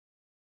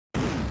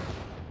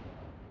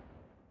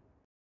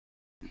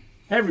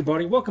Hey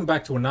everybody, welcome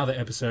back to another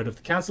episode of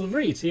the Council of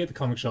Reeds here at the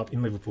comic shop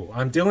in Liverpool.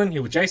 I'm Dylan,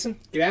 here with Jason.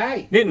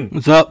 G'day. Nitin.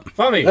 What's up?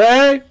 Fummy.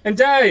 Hey! And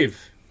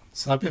Dave.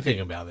 So I've been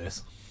thinking about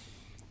this.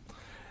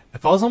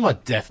 If I was on my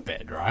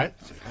deathbed, right,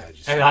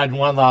 and I had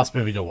one last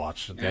movie to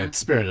watch, then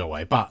Spirited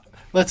Away, but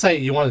let's say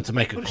you wanted to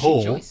make a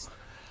call.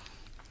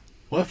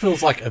 What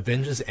feels like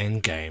Avengers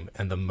Endgame,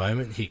 and the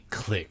moment he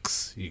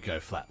clicks, you go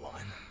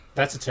flatline?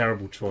 That's a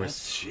terrible choice.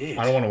 That's shit.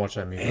 I don't want to watch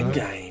that movie.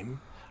 Endgame.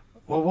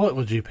 Well, what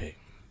would you pick?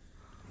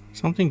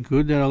 Something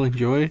good that I'll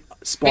enjoy.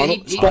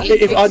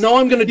 If I know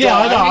I'm going to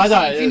die. I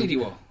know. Infinity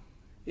War,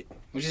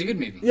 which is a good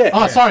movie. Yeah.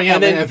 Oh, sorry, yeah,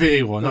 And then-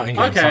 Infinity War, not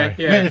Endgame, Okay, sorry.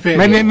 yeah.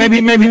 Maybe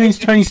he means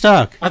Tony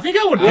Stark. I think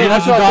I would Yeah, pick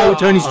that's that. what I thought.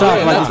 Tony Stark,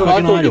 Yeah, like that's the what I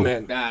fucking thought you idol.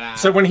 meant. Nah.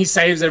 So when he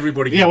saves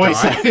everybody, Yeah, he wait,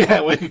 dies.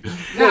 That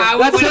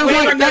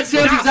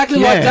sounds exactly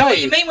Yeah. like What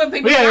do you Dave. mean when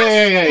people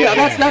Yeah,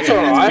 that's all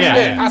right. Yeah,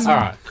 Yeah. that's all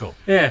right, cool.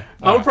 Yeah,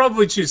 I would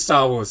probably choose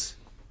Star Wars.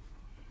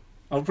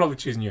 I would probably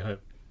choose New Hope.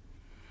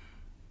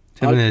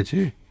 Terminator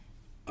 2.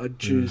 I'd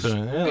choose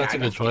Yeah, that's a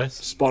good choice.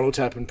 Spinal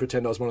Tap and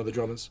pretend I was one of the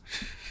drummers.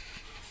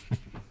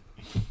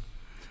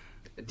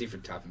 A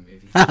different type of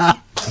movie.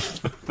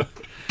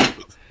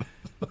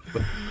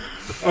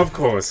 Of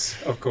course.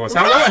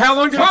 How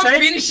long did it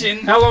take? Finishing.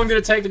 How long did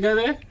it take to go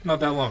there? Not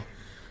that long.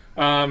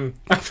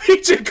 I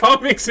featured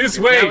comics this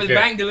week. That was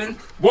bang, Dylan.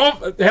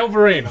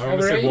 Hellverine. I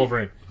almost said Hellverine?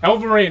 Wolverine.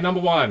 Hellverine,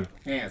 number 1.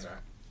 Yeah, that's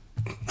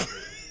right.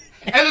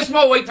 It was a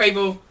small week,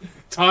 people.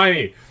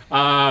 Tiny.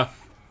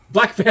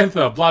 Black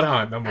Panther, Blood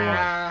Hunt, number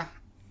 1.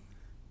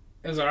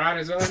 It was alright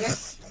as well, I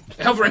guess.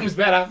 Hellverine was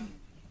better.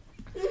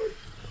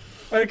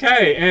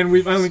 Okay, and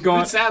we've only Good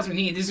got salesman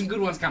here. There's some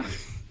good ones coming.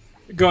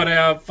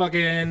 our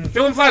fucking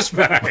film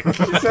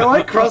flashback. So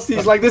like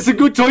Krusty's like, there's some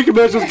good toy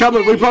commercials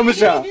coming, we promise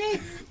ya.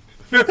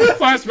 Film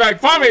flashback.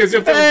 Fummy is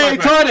your film Hey,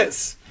 flashback.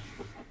 Titus!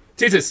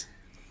 Titus.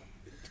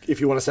 If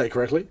you want to say it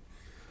correctly.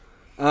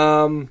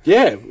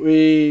 Yeah,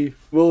 we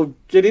will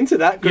get into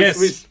that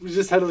because Yes. we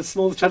just had a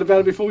small chat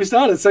about it before we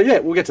started. So yeah,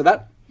 we'll get to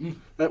that.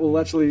 That will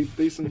actually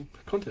be some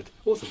content.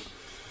 Awesome.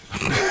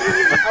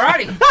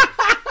 Alrighty.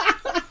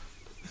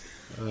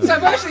 So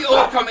virtually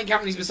all comic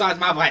companies besides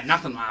Marvel had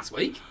nothing last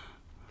week.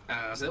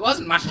 So there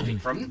wasn't much to pick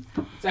from.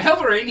 So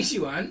Hellverine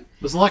issue 1.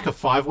 Was it like a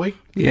 5-week?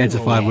 Yeah, it's a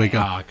 5-week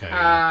up. Ah, okay.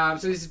 Yeah.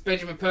 So this is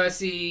Benjamin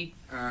Percy.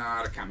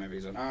 I can't remember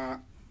his art.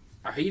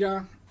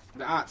 Ahita.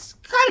 The art's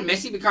kind of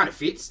messy, but kind of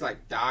fits.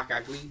 Like dark,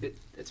 ugly, but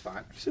it's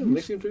fine. You said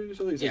Mexican food or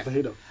something? Yeah.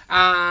 Fajita.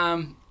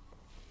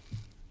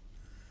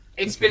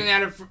 It's spinning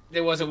out of.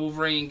 There was a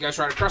Wolverine Ghost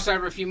Rider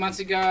crossover a few months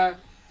ago,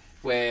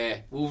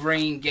 where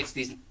Wolverine gets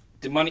this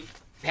demonic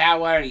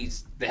power, and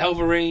he's the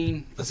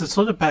Hellverine. Is it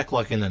sort of back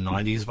like in the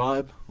 90s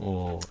vibe?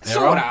 Or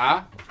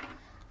Sorta.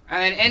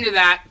 And then end of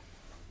that,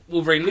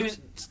 Wolverine loses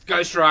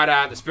Ghost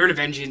Rider, the Spirit of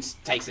Vengeance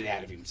takes it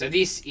out of him. So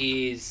this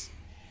is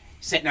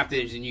setting up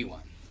there's a new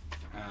one.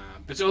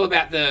 But it's all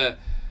about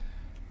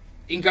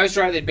in Ghost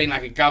Rider there'd been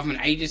like a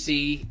government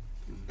agency,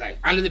 like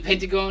under the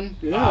Pentagon.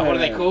 Yeah. What are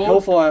they called?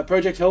 Hellfire,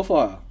 Project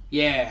Hellfire.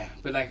 Yeah,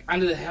 but like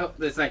under the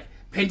there's like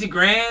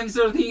pentagram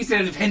sort of thing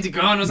instead of the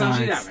Pentagon or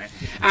something. Nice.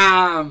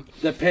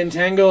 The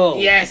Pentangle.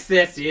 Yes,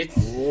 that's it.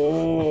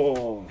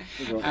 Oh.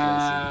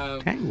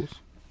 Tangles.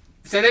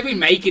 So they've been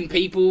making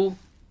people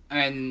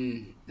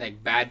and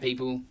like bad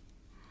people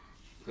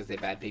because they're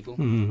bad people.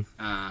 Mm.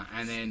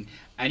 And then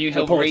a new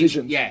They're Hellverine,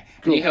 politicians. yeah,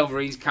 Cool. a new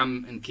Hellverines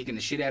come and kicking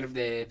the shit out of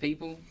their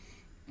people,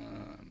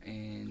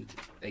 and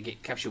they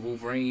capture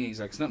Wolverine. And he's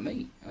like, "It's not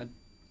me.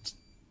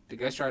 The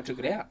Ghost Rider took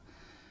it out."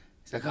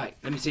 He's like, "Hey,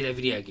 let me see that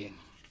video again."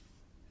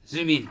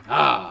 Zoom in.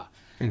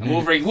 And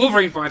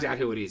Wolverine finds out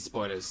who it is.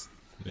 Spoilers.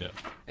 Yeah.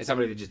 It's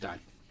somebody that just died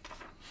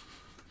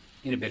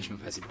in a Benjamin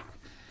Percy book.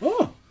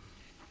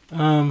 Oh.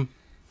 A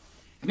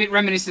bit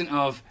reminiscent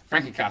of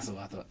Franken Castle,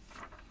 I thought.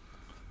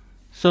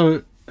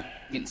 So,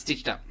 Getting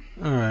stitched up.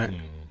 alright.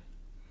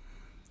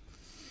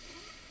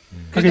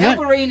 Because Okay, that-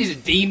 Hellverine is a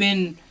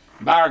demon,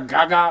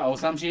 Baragaga or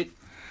some shit.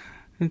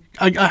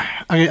 I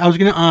was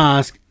going to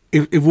ask,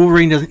 if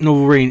Wolverine doesn't know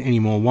Wolverine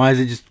anymore, why is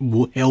it just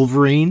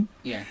Hellverine?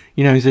 Yeah.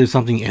 You know, instead of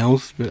something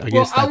else? But I Well,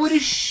 guess I would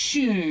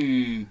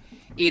assume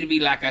it'd be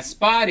like a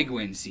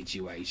Spider-Gwen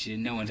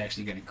situation. No one's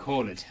actually going to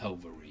call it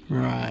Hellverine.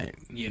 Right.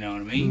 You know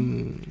what I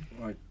mean?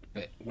 Like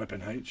But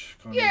Weapon H.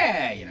 Kind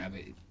yeah, you know, but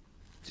it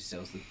just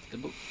sells the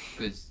book.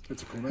 Because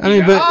It's a cool name. I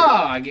mean, but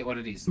I get what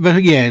it is.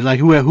 but yeah, like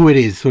who it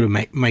is sort of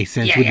makes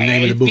sense Yeah, with the yeah,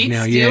 name of it the book fits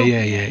now. still.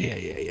 Yeah.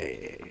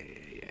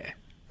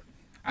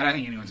 I don't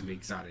think anyone's going to be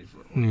excited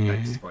for it. Yeah.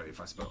 Don't disappointed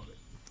if I spoiled it.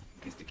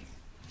 It's the king.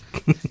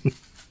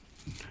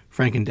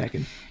 Franken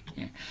Daken.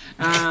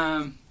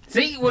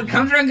 See, what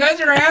comes around goes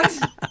around.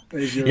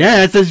 There's your,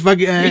 Yeah, that's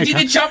fucking. We did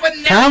the chop it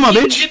and Come now on,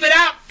 we bitch. zip it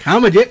up.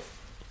 Karma dip.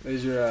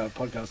 there's your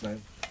podcast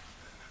name.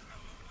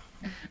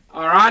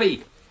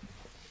 Alrighty.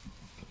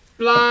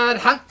 Blood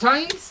Hunt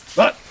Times.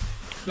 But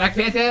Black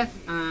Panther.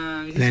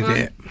 Is this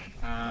Panther.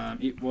 one?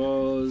 It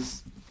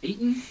was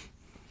Eaton.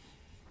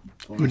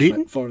 Good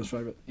eating? Florida's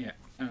favourite. Yeah.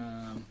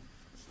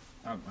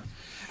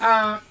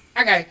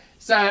 Okay,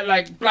 so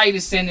like Blade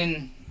is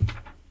sending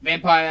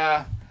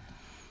Vampire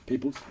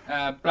Peoples.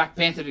 Black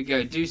Panther to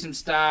go do some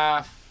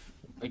stuff.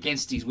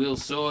 against his will,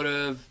 sort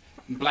of.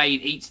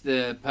 Blade eats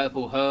the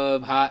purple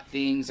herb heart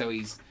thing, so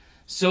he's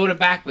sort of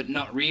back, but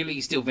not really.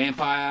 He's still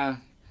vampire.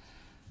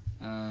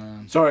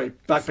 Sorry,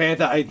 Black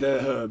Panther ate the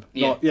herb.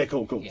 Yeah.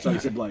 Cool. Yeah. So he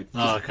said Blade.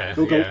 Oh, okay.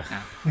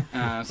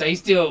 Cool. So he's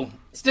still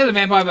a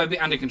vampire, but a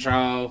bit under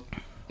control.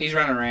 He's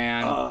running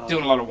around,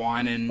 doing a lot of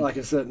whining. Like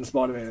a certain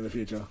Spider-Man in the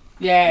future.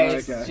 Yeah,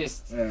 it's Okay.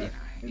 just, Yeah. it's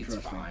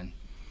Interesting. fine.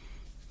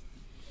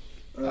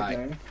 Okay.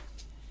 Like-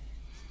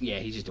 Yeah,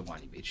 he's just a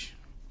whiny bitch.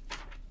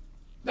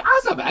 The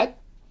art's not bad.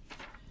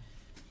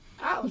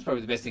 Art was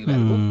probably the best thing about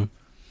the book.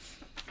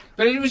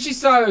 But it was just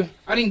so...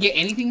 I didn't get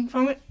anything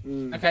from it.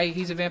 Okay,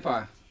 he's a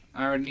vampire.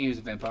 I already knew he was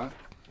a vampire.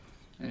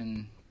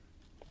 And...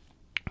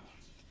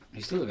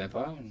 he's still a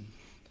vampire. And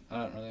I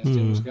don't really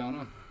understand what's going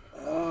on.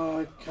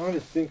 I kind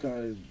of think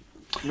I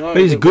know. But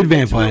he's a that good we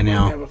get to vampire it.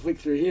 now. We have a flick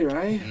through here,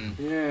 eh?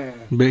 Yeah.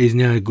 But he's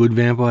now a good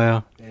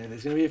vampire. Yeah,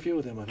 there's going to be a few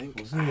of them, I think.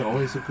 Wasn't he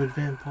always a good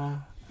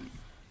vampire?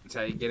 That's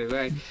how you get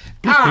away.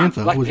 Black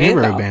Panther Black was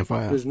Panther never a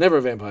vampire. was never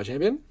a vampire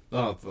champion.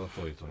 Oh, I thought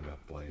you were talking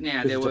about Blade.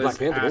 Now, This there is the Black was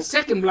Panther a book.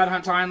 second Blood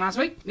Hunt tie-in last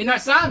week.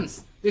 Midnight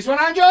Suns. This one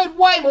I enjoyed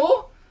way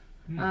more.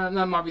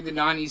 That might be the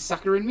 90s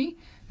sucker in me.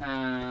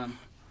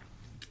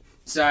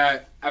 So,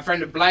 a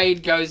friend of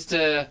Blade goes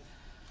to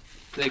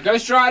the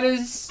Ghost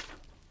Riders,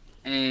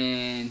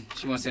 and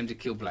she wants them to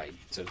kill Blade,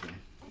 sort of thing.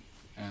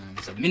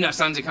 So the Midnight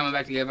Suns are coming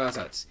back together,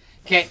 so it's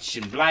Ketch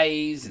and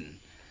Blaze and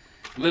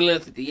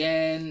Lilith at the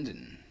end,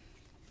 and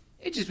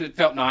it just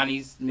felt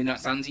 90s Midnight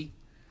Sunsy.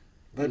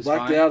 They was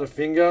blacked fine. out a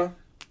finger.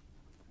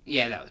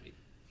 Yeah, that was a bit...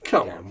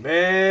 Come on,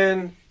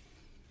 man.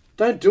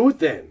 Don't do it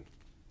then.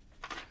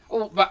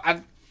 Oh, but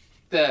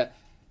the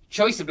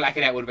choice to black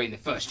it out would have been the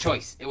first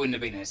choice. It wouldn't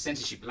have been a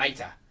censorship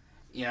later.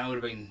 You know, it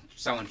would have been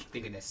someone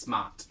thinking they're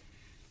smart.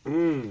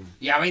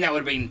 Yeah, I mean, that would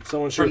have been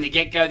Someone from should- the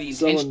get-go, the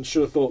intention. Someone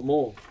should have thought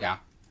more. Yeah.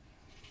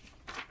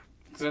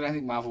 Because I don't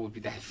think Marvel would be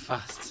that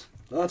fast.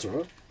 That's all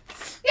right.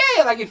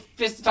 Yeah, like if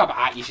it's the type of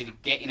art you should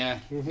get in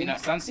a Midnight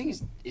Suns thing,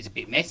 it's a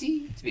bit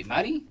messy, it's a bit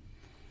muddy,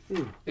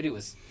 but it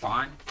was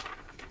fine.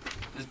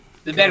 It was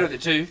the better of the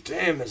two.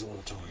 Damn, there's a lot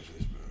of time for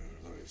this.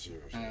 Like,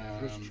 seriously.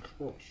 Jesus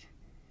Christ.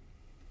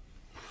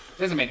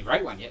 It hasn't been a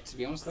great one yet, to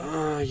be honest.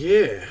 Though.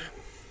 Yeah.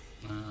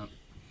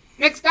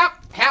 Next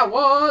up, how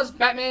was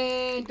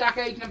Batman Dark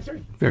Age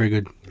 #3? Very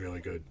good. Really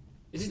good.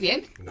 Is this the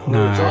end? No,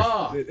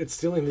 Oh. it's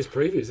still in this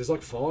previews. There's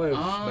like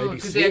 5, maybe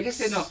because 6. I guess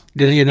they're not.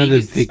 There's another big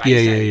as the thick,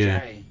 Space yeah. Age,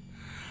 eh?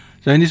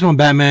 So in this one,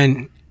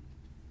 Batman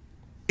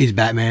is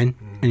Batman,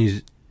 and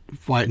he's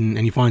fighting,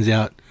 and he finds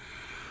out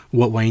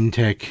what Wayne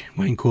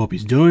Corp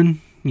is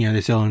doing. You know,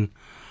 they're selling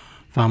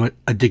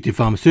addictive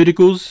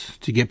pharmaceuticals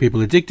to get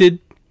people addicted,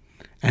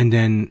 and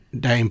then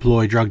they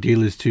employ drug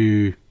dealers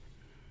to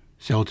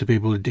sell to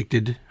people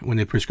addicted when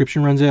their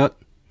prescription runs out,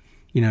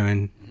 you know,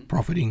 and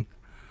profiting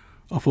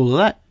off all of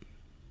that.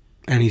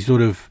 And he's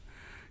sort of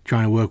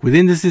trying to work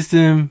within the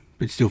system,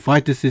 but still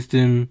fight the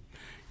system.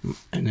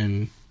 And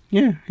then,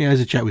 yeah, he has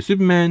a chat with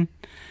Superman.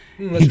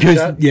 He goes,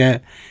 yeah,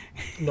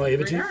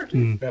 Naivety.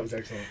 That was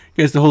excellent.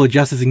 goes the whole of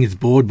Justice and gets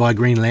bored by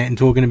Green Lantern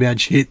talking about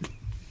shit.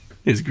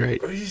 It's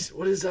great. What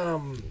is I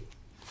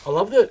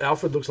love that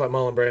Alfred looks like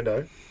Marlon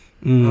Brando.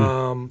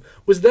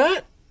 Was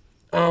that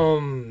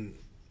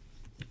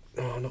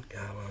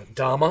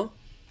Dharma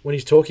when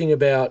he's talking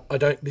about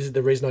this is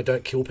the reason I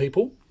don't kill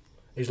people.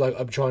 He's like,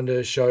 I'm trying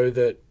to show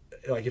that,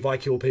 like, if I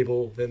kill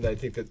people, then they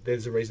think that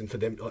there's a reason for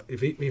them. Like, if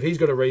he's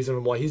got a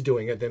reason why he's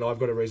doing it, then I've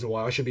got a reason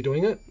why I should be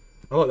doing it.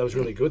 I thought that was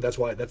really good. That's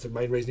the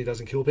main reason he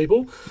doesn't kill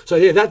people. So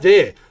yeah, that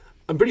there.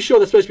 I'm pretty sure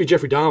that's supposed to be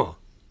Jeffrey Dahmer.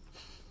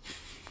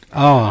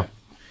 Oh,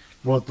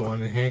 What, the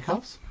one in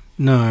handcuffs?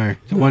 no.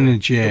 The one in the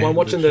chair. The one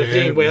watching the chair,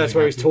 thing where that's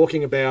where he's yeah.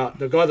 talking about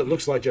the guy that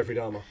looks like Jeffrey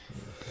Dahmer.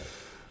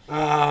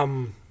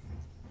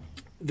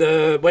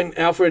 When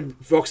Alfred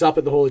rocks up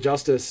at the Hall of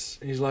Justice,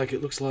 he's like,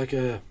 it looks like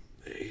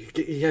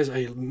he has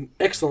a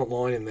excellent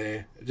line in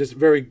there. Just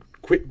very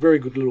quick, very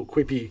good little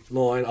quippy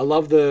line. I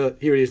love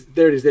here it is.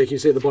 There it is. There, can you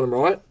see at the bottom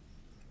right?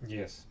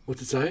 Yes.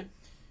 What's it say?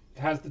 It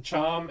has the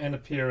charm and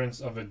appearance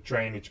of a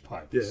drainage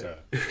pipe. Yeah. So.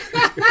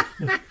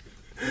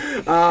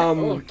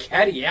 Oh,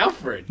 Caddy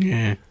Alfred.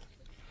 Yeah.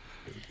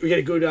 We get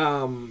a good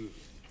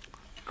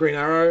Green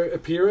Arrow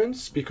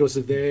appearance because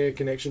of their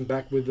connection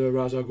back with the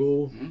Ra's al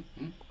Ghul.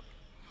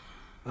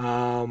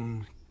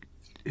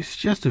 It's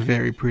just a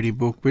very pretty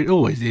book, but it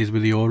always is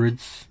with the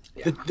Orids.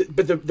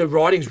 But the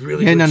writing's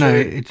really Yeah, good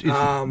no, too. it's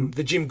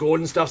the Jim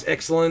Gordon stuff's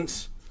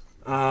excellent.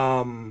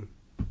 Yeah,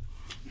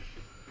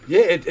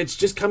 it's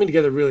just coming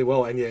together really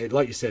well, and yeah,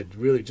 like you said,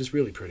 really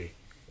pretty.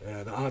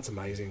 The art's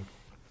amazing.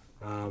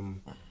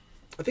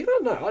 I think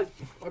I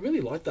really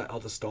like that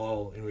other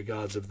style in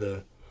regards of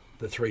the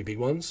 3 big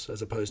ones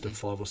as opposed to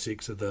 5 or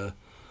 6 of the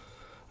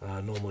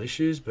normal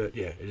issues. But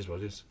yeah, it is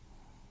what it is.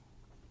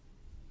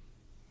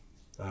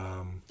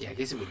 Yeah, I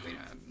guess it would have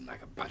been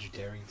like a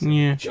budgetary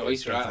Yeah.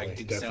 choice, right? Like,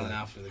 Definitely, didn't sell definitely.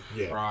 enough for the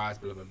Yeah. price,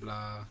 blah, blah,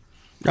 blah.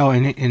 Oh,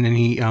 and then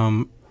he,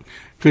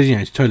 because, you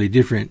know, it's totally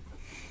different.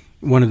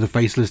 One of the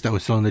faceless that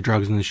was selling the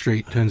drugs in the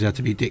street turns out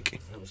to be Dick.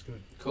 That was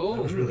good. Cool.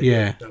 That was really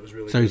Yeah. good. That was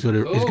really So he good. sort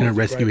of is Cool. going to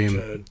rescue Great him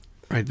turn.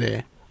 right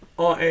there.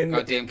 Oh, and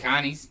Goddamn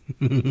carnies.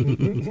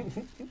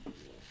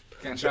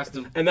 Can't trust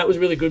them. and that was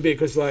really good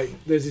because like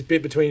there's this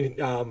bit between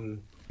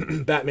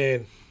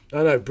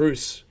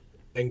Bruce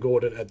and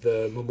Gordon at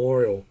the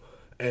memorial,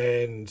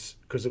 and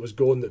because it was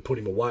Gordon that put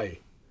him away,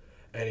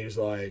 and he was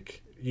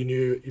like, you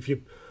knew if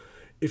you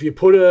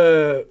put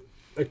a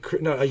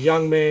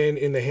young man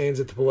in the hands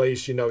of the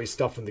police, you know his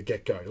stuff from the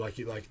get go.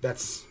 Like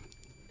that's,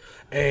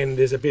 and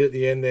there's a bit at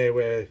the end there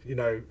where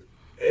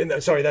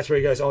and sorry, that's where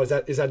he goes, oh, is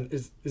that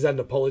an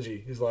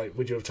apology? He's like,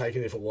 would you have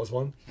taken it if it was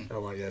one? And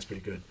I'm like, yeah, that's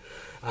pretty good.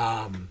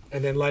 And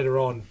then later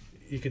on,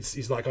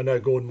 he's like, I know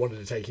Gordon wanted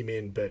to take him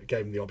in, but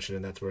gave him the option,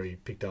 and that's where he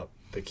picked up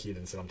the kid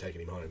and said, I'm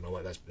taking him home. I'm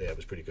like, it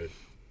was pretty good.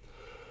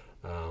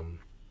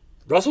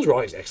 Russell's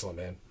writing's excellent,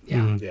 man.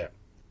 Yeah.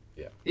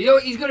 Yeah.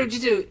 He's got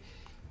just a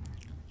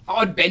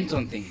odd bent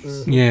on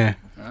things. Yeah.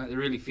 Right? It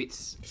really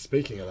fits.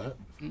 Speaking of that.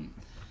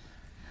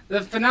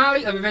 The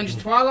finale of Avengers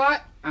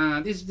Twilight.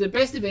 This is the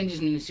best Avengers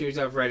miniseries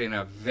I've read in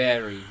a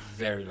very,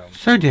 very long time.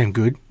 So damn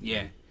good.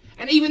 Yeah.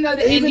 And even though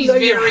the ending's Even though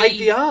very... you hate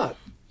the art.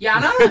 Yeah, I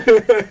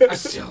know. I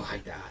still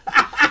hate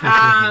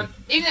that.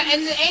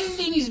 And the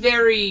ending is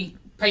very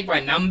paint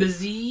by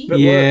numbersy. But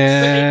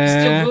Yeah. But it's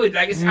still good.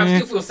 Like, I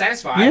still feel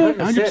satisfied. Yeah,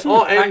 100%. 100%.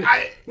 Oh, and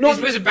This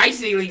was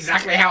basically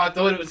exactly how I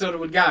thought it sort of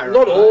would go. Right?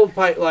 not all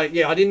paint, like,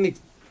 yeah, I kind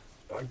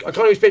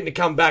of expect him to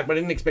come back, but I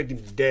didn't expect him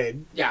to be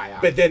dead. Yeah.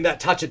 But then that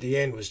touch at the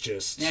end was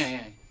just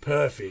Yeah.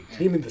 perfect.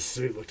 Him in the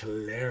suit looked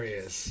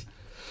hilarious.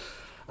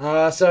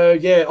 So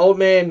yeah, old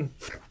man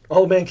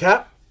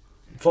Cap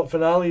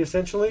finale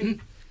essentially.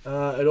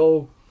 It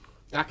all.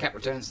 Dark Cap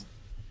returns.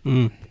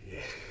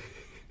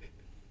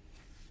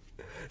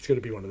 It's got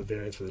to be one of the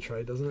variants for the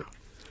trade, doesn't it?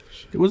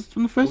 It was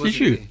from the first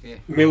issue. Yeah.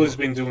 Miller's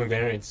been doing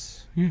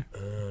variants Yeah.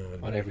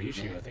 on every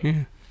issue, I think.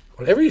 Yeah.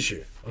 On every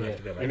issue. Yeah.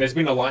 And there's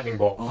been a lightning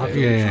bolt. Oh,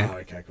 Yeah. oh,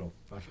 okay, cool.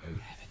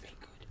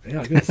 Yeah, I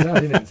was going to say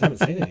I haven't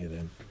seen any of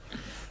them.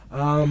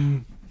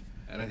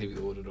 I don't think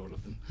we ordered all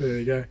of them. There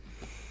you go.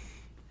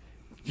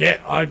 Yeah,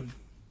 I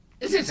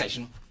It's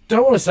sensational.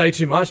 don't want to say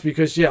too much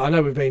because, yeah, I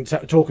know we've been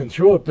talking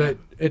through it, but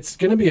it's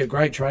going to be a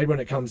great trade when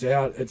it comes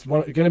out. It's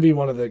going to be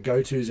one of the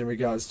go-tos in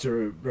regards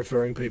to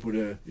referring people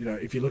to,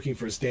 if you're looking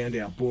for a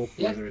standout book.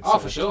 Yeah. Whether it's,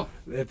 For sure.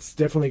 It's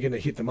definitely going to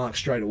hit the mark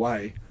straight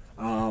away.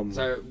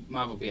 So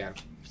Marvel will be out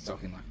of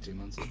stock in like 2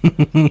 months.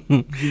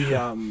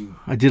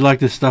 I did like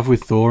the stuff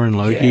with Thor and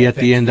Loki Yeah, at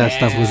the end. That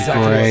stuff was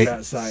exactly what I was great. about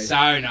to say.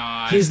 So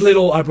nice. His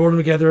little, I brought them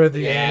together at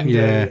the Yeah. end.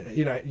 Yeah.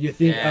 And, you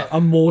think Yeah. a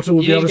mortal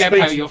would be You able need to to go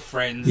speak. play with your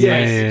friends,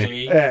 Yeah.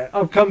 basically. Yeah,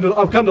 I've come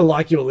to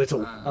like you a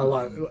little. I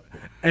like,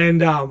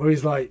 and where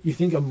he's like, you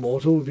think a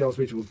mortal would be able to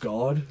speak to a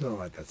god? I'm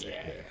like, that's it.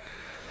 Yeah.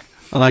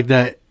 I like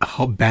that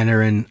whole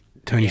Banner and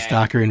Tony Yeah.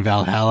 Stark are in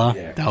Valhalla.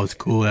 Yeah. That was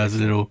cool. That was a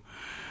little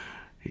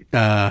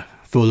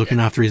Thor looking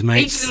after his Each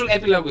mates. little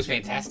epilogue was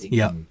fantastic.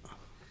 Yeah.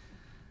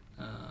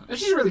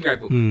 Which is a really great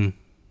book.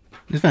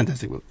 It's a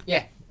fantastic book.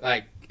 Yeah,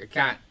 like, I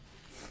can't...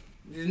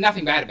 There's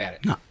nothing bad about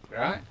it. No.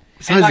 Right?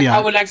 Besides And, like, the I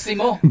art. would like to see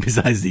more.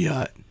 Besides the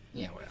art.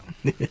 Yeah,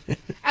 well.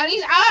 And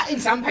his art in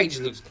some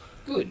pages looks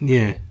good.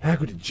 Yeah. How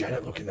good did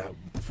Janet look in that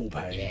full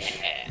page?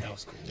 Yeah. That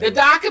was cool. The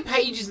darker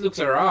pages looks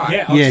alright.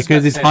 Yeah, I was Yeah, just about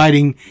because to it's say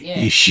hiding Yeah.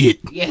 your shit.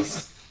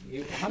 Yes.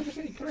 You're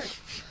 100% correct.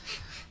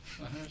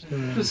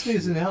 Just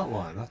needs an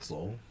outline, that's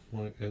all.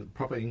 Like a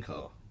proper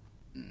inker.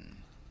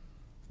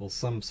 Or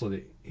some sort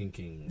of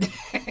inking.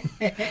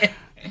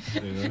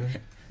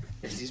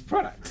 It's his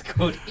product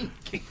called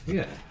ink.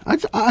 Yeah. I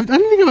don't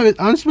think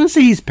I just want to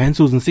see his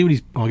pencils and see what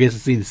I guess I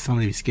see some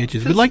of his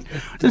sketches. But like,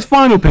 there's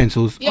final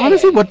pencils. I want to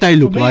see what they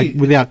look For me, like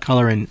without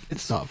colour and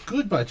stuff.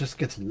 Good, but it just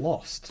gets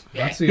lost.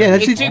 Yeah. That's the Yeah, only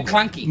that's It's too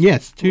problem. clunky.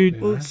 Yes, too.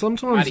 Well,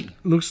 sometimes Muddy.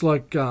 looks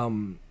like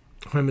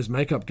Homer's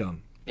makeup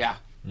gun, Yeah.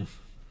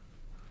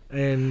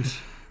 and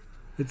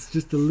it's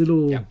just a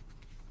little, Yep.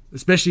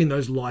 especially in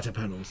those lighter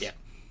panels. Yep.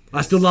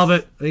 I still love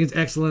it. I think it's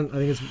excellent. I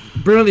think it's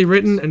brilliantly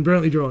written and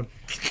brilliantly drawn.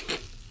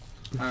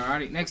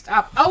 Alrighty, next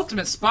up,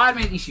 Ultimate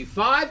Spider-Man issue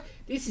 5.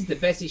 This is the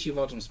best issue of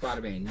Ultimate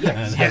Spider-Man yet.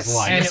 Yes. And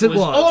Yes, it it was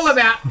was. all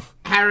about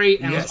Harry,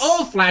 and Yes. it was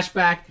all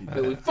flashback,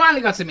 but we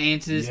finally got some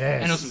answers,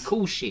 Yes. and it was some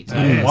cool shit.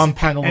 Yes. One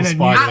panel And of a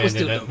new- Art Spider-Man was in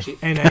still it. dog shit.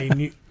 And a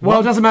new. Well,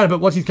 it doesn't matter. But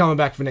what's he coming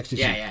back for next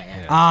issue?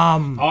 Yeah.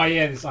 Oh,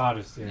 yeah, this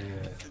artist. Yeah.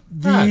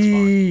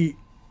 The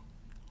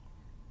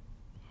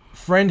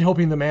friend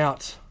helping them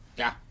out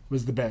Yeah.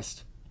 was the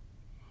best.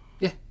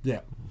 Yeah.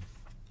 Yeah.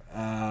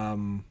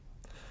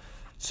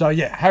 So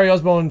yeah, Harry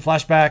Osborn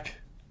flashback.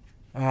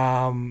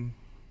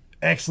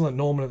 Excellent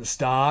Norman at the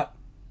start.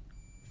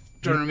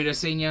 John Romita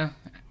Sr.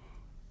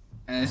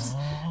 as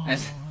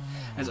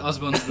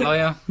Osborn's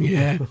lawyer.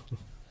 Yeah.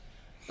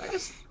 Like,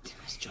 it's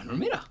John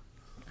Romita.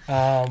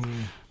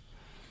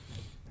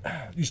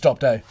 You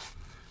stopped, eh?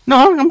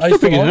 No, I'm still still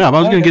picking on? it up. I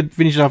was going Okay. to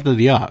finish it after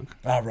the arc.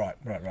 Oh, right.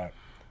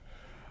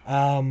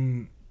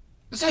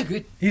 So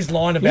good. His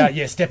line about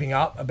stepping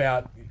up,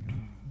 about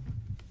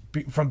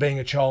from being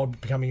a child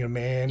becoming a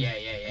man. Yeah.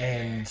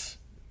 And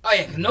Oh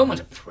yeah, 'cause Norman's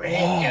a prick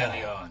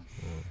early on.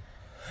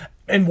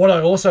 what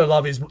I also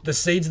love is the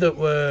seeds that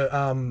were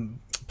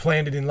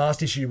planted in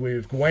last issue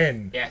with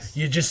Gwen. Yes.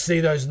 You just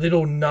see those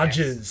little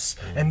nudges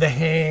and the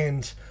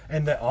hand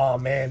and the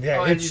and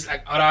it's. just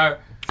like Otto.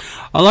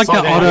 I like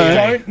that I Otto.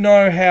 don't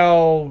know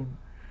how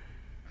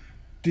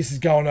this is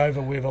going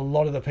over with a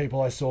lot of the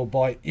people I saw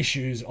buy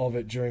issues of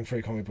it during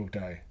Free Comic Book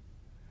Day.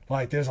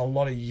 Like, there's a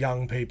lot of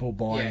young people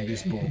buying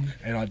this book,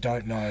 and I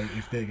don't know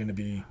if they're going to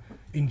be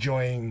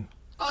enjoying.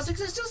 Oh, so I'm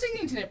still seeing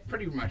the internet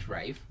pretty much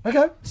rave.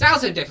 Okay.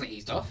 Sales have definitely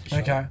eased off.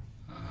 Okay.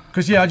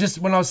 Because, I just,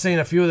 when I was seeing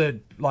a few of the,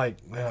 like,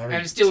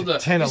 And still the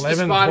 10, the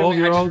 11, Spider-Man,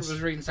 12-year-olds. I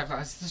was reading stuff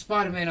like, it's the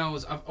Spider-Man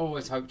I've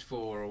always hoped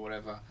for, or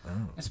whatever.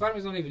 And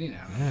Spider-Man's not even in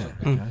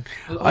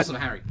it. Awesome,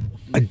 Harry.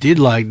 I did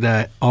like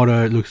that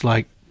Otto looks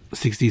like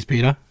 60s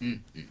Peter,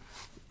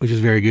 which is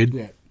very good.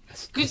 Yeah.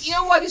 Because you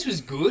know why this was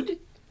good?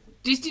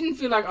 This didn't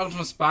feel like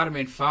Ultimate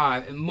Spider-Man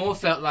 5. It more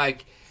felt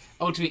like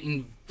Ultimate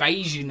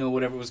Invasion or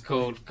whatever it was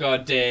called.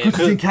 God damn.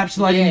 Because it's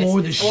encapsulating more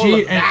of the it's all shit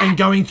of that. and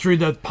going through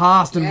the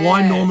past and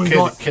why Norman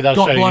got I'll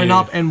show blown you.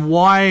 up and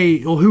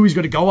why, or who he's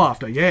got to go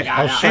after. Yeah.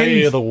 I'll show and,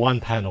 you the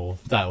one panel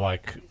that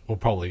like will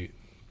probably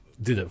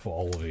did it for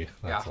all of you.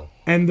 That's all.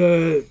 and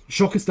the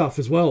Shocker stuff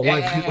as well. Yeah,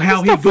 like, yeah, yeah.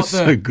 how he That got was the...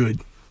 so good.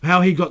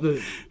 How he got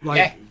the... Like,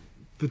 Yeah.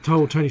 the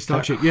total Tony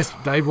Stark shit. Yes,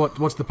 Dave,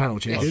 what's the panel, I'll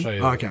champion? show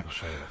you. Oh, okay. I'll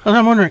show you. And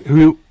I'm wondering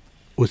who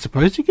was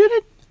supposed to get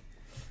it.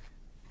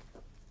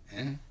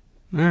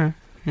 Yeah.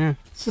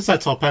 It's just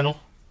that top panel.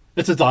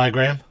 It's a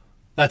diagram.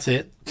 That's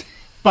it.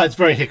 But it's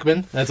very Hickman.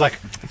 And it's like,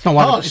 It's not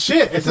white. oh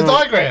shit, it's a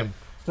diagram.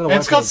 not a And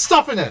it's white got page.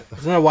 stuff in it.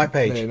 It's not a white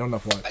page. Yeah, not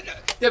enough white.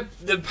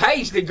 The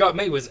page that got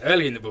me was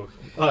early in the book.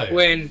 Oh, yeah.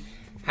 When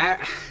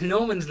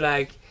Norman's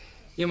like,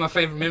 you're my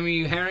favourite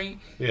memory, Harry.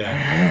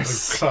 Yeah.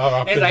 Grow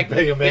up It's and like,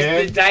 be a man.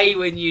 it's the day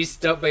when you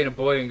stop being a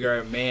boy and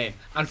grow a man.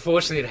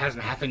 Unfortunately, it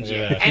hasn't happened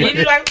yet. Yeah. And then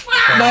you're like,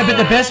 wow! No, but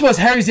the best was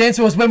Harry's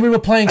answer was when we were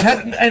playing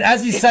catch, and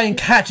as he's saying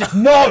catch, it's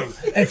no,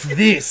 it's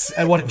this.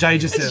 And what Jay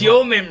just said. It's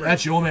your memory.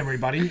 That's your memory,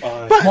 buddy.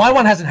 My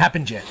one hasn't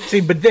happened yet.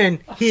 See, but then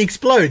he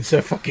explodes,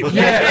 so fucking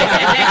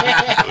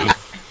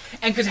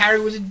And because Harry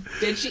was a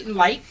dead shit and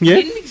late, Yeah.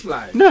 he didn't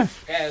explode. No.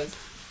 Yeah,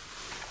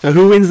 So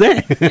who wins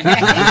there?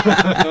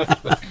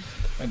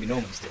 maybe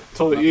Norman still. It's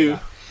all you.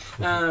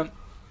 Yeah,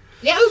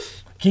 it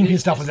was- Kingpin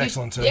stuff was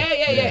excellent too.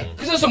 yeah.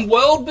 Because there's some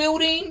world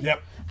building.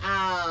 Yep.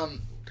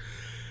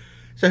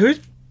 So who's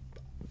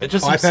It's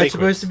just some iPad secrets.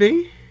 supposed to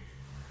be?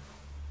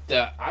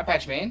 The Eye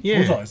Patch Man. Yeah.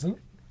 Bullseye, isn't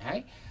it?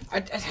 Hey? I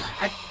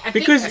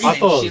Because think I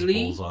thought it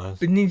essentially... was bullseyes.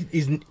 But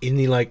isn't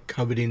he like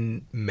covered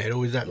in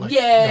metal? Is that like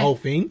Yeah. the whole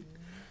thing?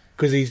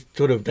 Because he's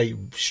sort of, they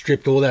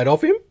stripped all that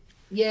off him?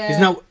 Yeah. He's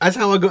not, that's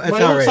how I got, that's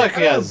Well, how it looks I like I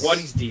he don't know has... what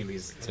his deal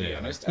is, to be Yeah.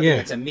 honest. I Yeah.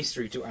 think it's a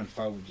mystery to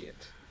unfold yet.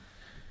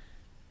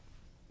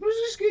 It was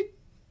just good.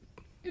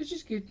 It was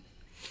just good.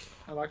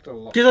 I liked it a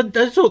lot. Because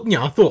I thought,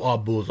 I thought, oh,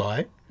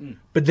 Bullseye.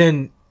 But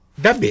then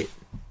that bit,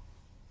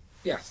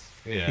 Yes.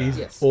 Yeah. he's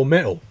Yes. all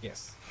metal.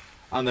 Yes.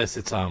 Unless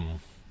it's, Sorry,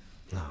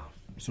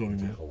 what do you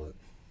man. call it?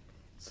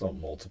 It's not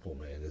multiple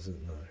man, is it?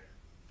 No.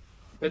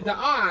 But the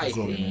eye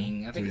what I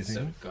thing, I think you it's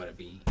think? got to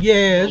be...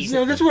 Yeah, He's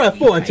that's a what I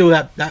complete thought until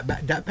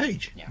that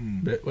page. Yeah.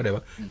 But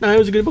whatever. No, it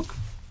was a good book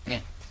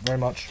Very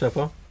much. so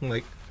far.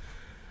 Like,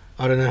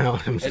 I don't know how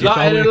I'm It still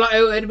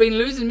had been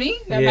losing me.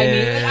 That made me...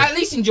 Yeah. I at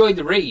least enjoyed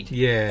the read.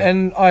 Yeah.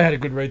 And I had a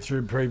good read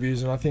through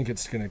previews, and I think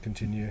it's going to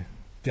continue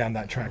down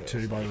that track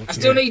too. By the looks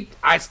of it.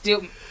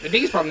 The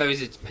biggest problem though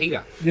is it's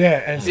Peter.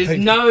 Yeah, and There's I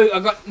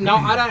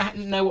don't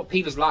know what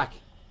Peter's like.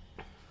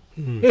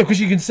 yeah, because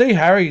you can see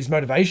Harry's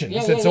motivations.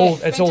 Yeah, it's yeah, all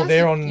yeah. it's all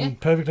there on Fantastic,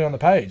 perfectly on the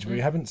page. We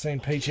haven't seen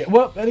Peach yet.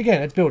 Well, and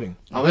again, it's building.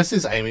 Unless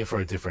he's aiming for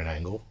a different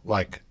angle.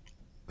 Like,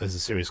 there's a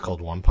series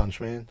called One Punch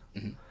Man.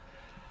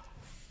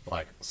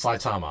 Like,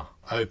 Saitama,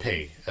 OP,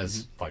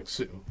 as, like,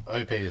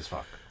 OP as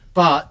fuck.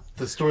 But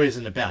the story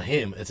isn't about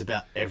him, it's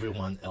about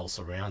everyone else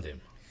around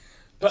him.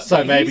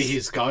 So maybe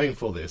he's going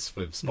for this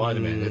with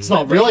Spider-Man. It's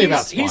not really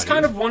about Spider-Man. He's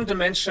kind of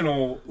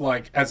one-dimensional,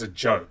 like, as a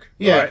joke.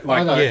 Yeah, right?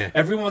 Like, I know. Yeah.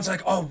 everyone's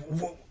like, oh,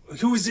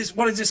 who is this?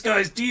 What is this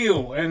guy's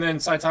deal? And then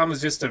Saitama's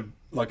just a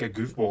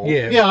goofball.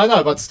 yeah. Yeah, I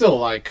know, but still,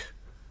 like,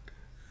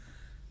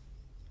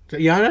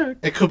 Yeah, I know.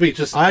 it could be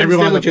just I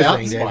everyone understand what you're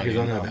about saying there because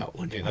I know Spidey. about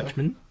One You know? Punch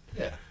Man.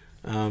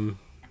 Yeah.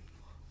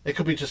 It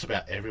could be just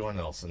about everyone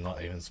else and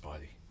not even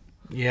Spidey.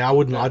 Yeah, I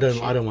wouldn't. I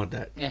don't want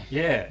that.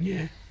 Yeah.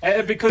 Yeah.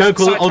 Because Don't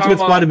call it Ultimate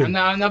No, Spider-Man.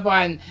 I'm not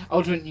buying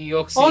Ultimate New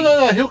York City. Oh,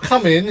 no, he'll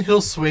come in, he'll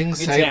swing,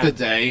 save down. the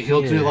day,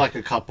 he'll do, like,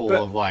 a couple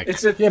But of, like...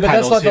 it's a- Yeah, but that's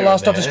panels like the here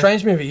last and Doctor there.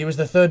 Strange movie. He was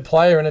the third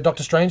player in a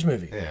Doctor Strange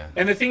movie. Yeah.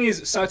 And the thing is,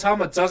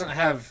 Saitama doesn't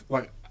have,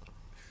 like,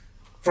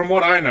 from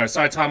what I know,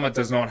 Saitama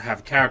does not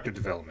have character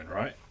development,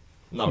 right?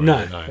 Not No.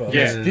 really, no. Well,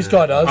 Yeah. this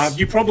guy does.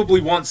 You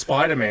probably want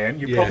Spider-Man.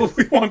 You Yeah.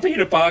 probably want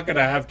Peter Parker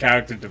to have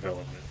character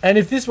development. And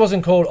if this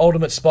wasn't called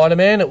Ultimate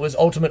Spider-Man, it was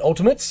Ultimate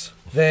Ultimates,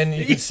 then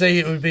you could see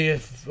it would be a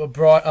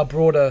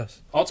broader...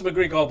 Ultimate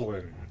Green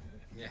Goblin.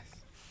 Yes.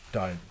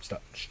 Don't.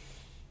 Stop. Shh.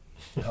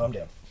 Calm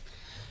down.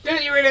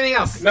 Didn't you read anything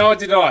else? No, I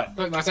did not.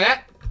 Look, I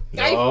that.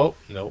 Dave? No,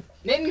 nope.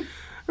 Then?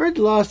 I read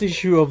the last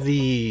issue of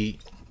the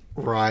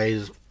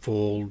Rise,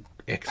 Fall,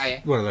 X, Oh,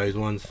 yeah. one of those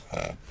ones.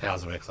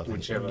 Powers of X, I think.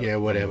 Whichever. Yeah,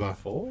 whatever.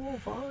 4 or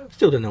 5?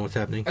 Still don't know what's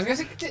happening. I was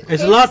gonna say,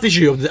 It's the last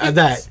issue of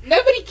that.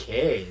 Nobody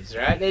cares,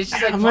 right? It's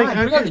just like, I'm fine, like,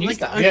 bring on the new like,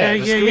 stuff. okay, Yeah, yeah,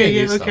 just yeah, give me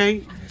yeah, new stuff.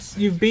 okay.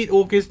 You've beat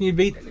Orcus and you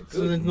beat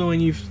Sentinel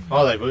and you've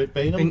Oh, they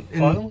beat him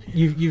finally?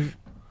 you've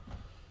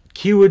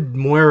cured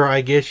Moira.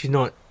 I guess she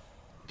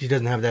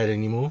doesn't have that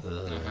anymore.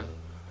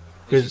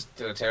 Is she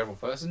still a terrible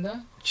person, though?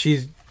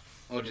 She's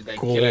Or did they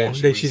gone. kill her and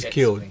She's reset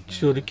killed. something?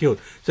 She's already killed.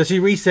 So she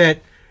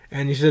reset,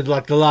 and you said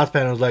like the last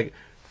panel was like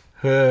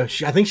her.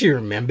 I think she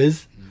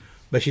remembers,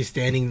 but she's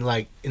standing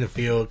like in a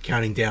field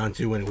counting down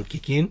to when it would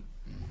kick in,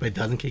 but it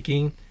doesn't kick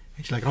in.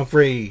 And she's like, "I'm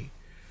free."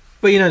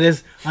 But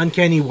there's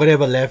uncanny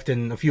whatever left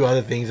and a few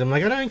other things. I'm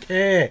like, I don't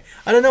care.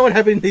 I don't know what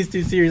happened in these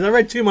two series. I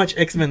read too much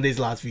X-Men these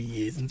last few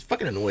years, and it's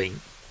fucking annoying.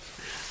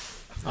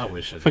 I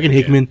wish. Fucking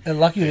Hickman. And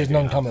lucky there's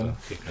none coming.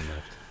 Hickman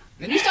left.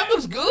 The new stuff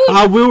looks good.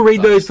 I will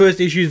read those first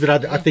issues,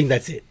 but I think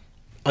that's it.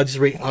 I'll just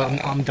read.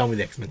 I'm done with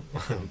X-Men.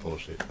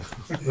 Bullshit.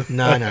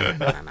 No. Good,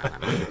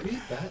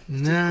 but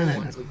No.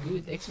 ones look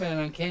good. X-Men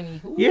and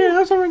Uncanny. Ooh. Yeah, I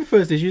was reading the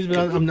first issues, but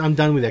I'm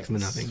done with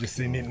X-Men. I think. Just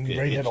sitting in,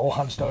 reading it all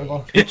hunched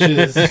over.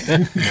 Itches.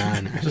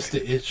 No. Just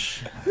the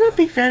itch. I'm not a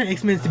big fan of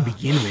X-Men to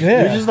begin with.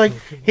 Yeah. It was just like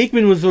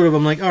Hickman was sort of.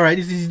 I'm like, all right,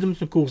 this is them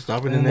some cool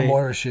stuff, and And then the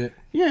Moira shit.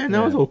 and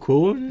that was all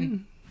cool,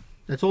 and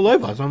that's all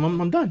over. So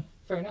I'm done.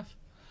 Fair enough.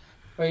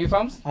 Where are your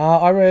thumbs?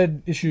 I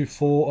read issue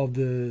 4 of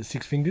the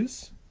Six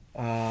Fingers.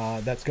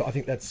 I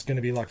think that's going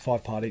to be like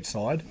 5-part each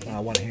side.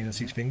 One hand and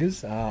 6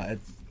 fingers.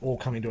 It's all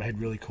coming to a head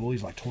really cool.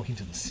 He's like talking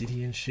to the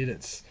city and shit.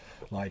 It's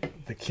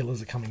like the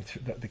killers are coming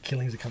through. The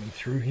killings are coming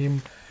through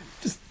him.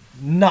 Just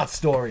nuts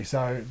story.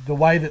 So the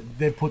way that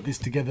they've put this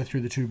together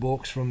through the two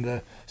books, from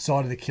the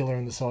side of the killer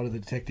and the side of the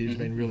detective, has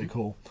been really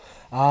cool.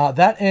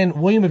 That and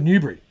William of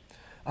Newbury.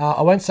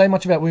 I won't say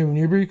much about William of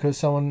Newbury because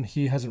someone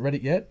here hasn't read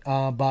it yet,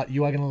 but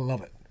you are going to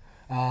love it.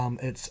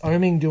 It's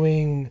Oeming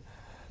doing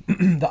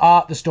the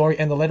art, the story,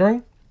 and the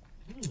lettering.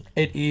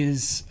 It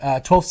is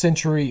a 12th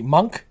century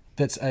monk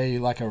that's a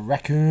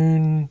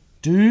raccoon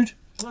dude.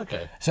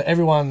 Okay. So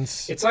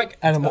everyone's It's like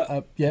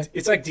animal. Yeah,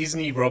 It's like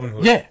Disney Robin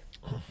Hood. yeah.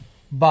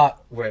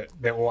 But Where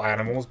they're all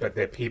animals, but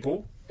they're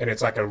people, and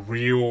it's like a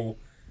real,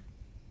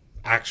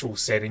 actual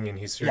setting in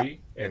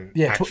history and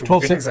yeah, actual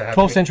 12th, things that 12th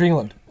happen. century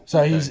England.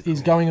 So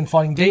he's going and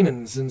fighting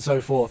demons and so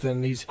forth,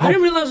 and he's. I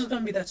didn't realize it was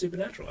going to be that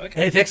supernatural.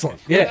 Okay. It's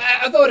excellent. Yeah,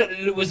 I thought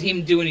it was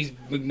him doing his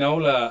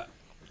Magnola.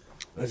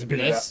 there's a bit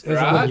Yes, of that.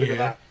 There's a right? little bit of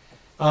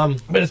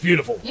that. But it's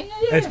beautiful. Yeah.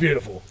 It's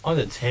beautiful. On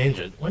a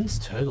tangent, when's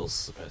Turtles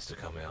supposed to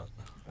come out?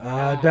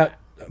 About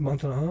a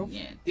month and a half.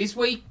 Yeah. This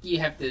week you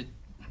have the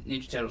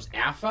Ninja Turtles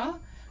Alpha,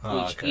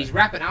 Oh, which okay. is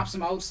wrapping up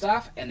some old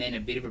stuff, and then a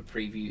bit of a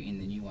preview in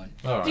the new one.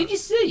 All right. Did you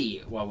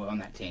see, while we're on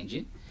that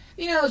tangent,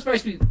 it's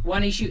supposed to be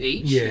one issue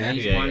each. Yeah.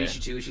 It's Yeah, one yeah. issue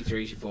 2, issue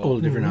 3, issue 4. All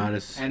the different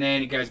artists. And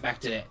then it goes back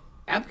to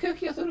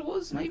Albuquerque, I thought it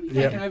was, maybe,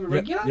 Yep. taking over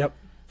regular. Yep.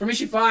 From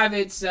issue 5,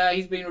 it's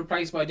he's been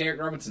replaced by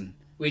Derek Robinson,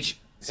 which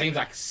seems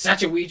like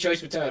such a weird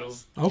choice for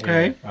Turtles.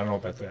 Okay. I don't know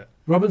about that.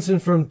 Robinson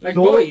from Like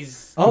Thor-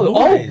 boys. Oh,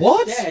 Boys.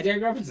 what? Yeah,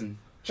 Derek Robinson.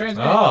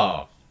 Transman.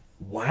 Oh.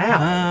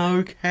 Wow.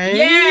 Okay.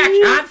 Yeah,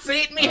 I can't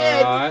see it in my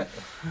head. Alright.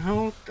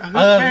 Oh,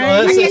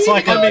 Well, okay. it's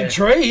like I'm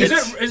intrigued.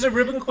 Is it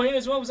Ribbon Queen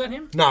as well? Was that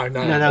him? No,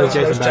 No, that was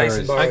Jason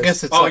Burrows. I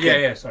guess it's Oh, like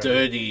yeah, sorry.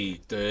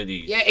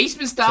 dirty. Yeah,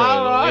 Eastman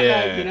style, right?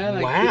 yeah.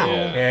 Like, Wow.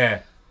 Yeah. Yeah.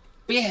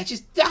 But yeah,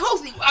 just the whole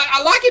thing.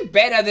 I like it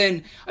better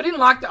than I didn't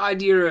like the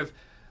idea of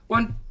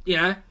 1,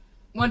 2,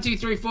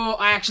 3, 4.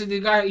 The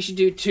guy you should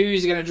do 2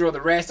 is going to draw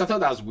the rest. I thought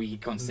that was a weird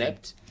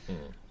concept.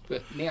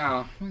 But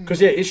now,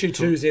 Because issue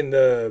 2's in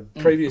the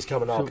previews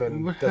coming up,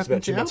 and What that's about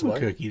happened 2 to months away.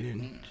 Albuquerque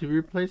then? To be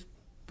replaced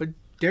by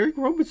Derek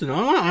Robertson?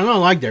 I don't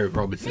like Derek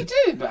Robertson. me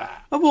too. But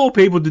Of all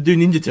people to do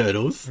Ninja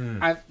Turtles.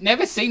 I've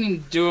never seen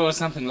him do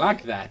something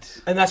like that.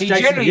 And that's He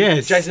Jason. generally-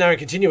 Yes. Jason Aaron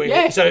continuing.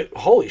 Yeah. So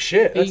holy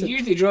shit, He that's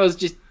usually draws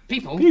just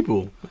people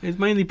People. It's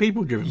mainly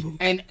people driven books.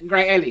 and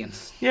grey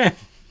aliens. Yeah.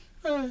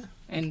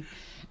 And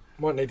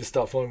might need to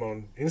start following him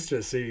on Insta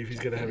to see if he's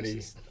going to have any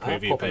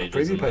Preview pop-up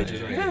pages preview and pages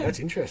that, or yeah. anything. That's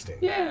interesting.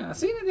 yeah, I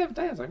seen it the other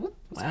day. I was like,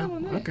 what's going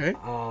on there?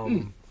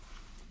 Okay.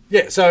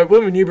 Yeah, so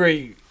William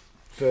Newbury,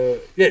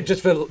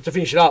 just to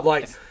finish it up,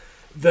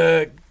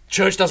 the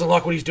church doesn't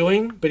like what he's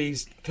doing, but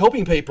he's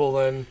helping people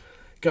and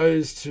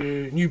goes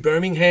to New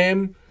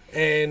Birmingham,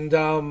 and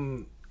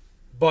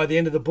by the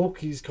end of the book,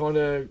 he's kind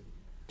of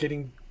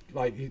getting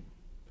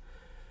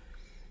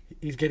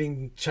he's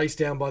getting chased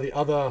down by the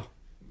other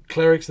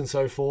clerics and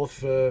so forth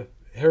for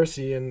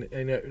heresy and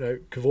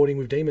cavorting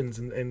with demons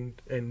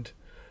and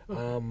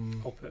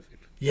Oh,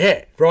 perfect.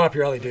 yeah, right up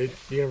your alley, dude.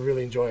 You're gonna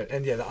really enjoy it.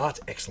 And yeah, the art's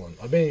excellent.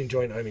 I've been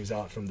enjoying Omi's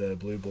art from the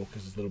Blue Book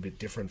because it's a little bit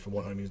different from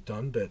what Omi's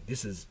done, but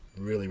this is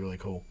really, really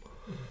cool.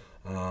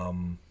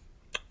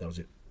 That was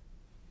it.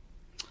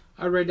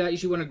 I read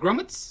issue 1 of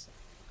Grommets.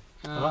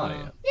 yeah.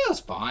 Yeah, it was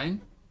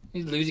fine.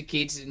 These loser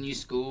kids at a new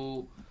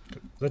school.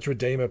 That's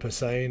Redeemer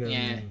Persane and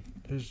Yeah.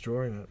 who's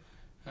drawing it?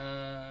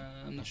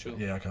 I'm not sure.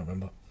 Yeah, I can't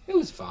remember. It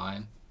was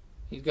fine.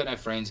 He's got no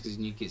friends because he's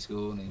new kid at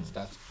school and then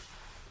stuff.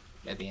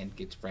 At the end,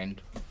 gets a friend.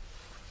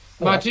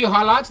 My 2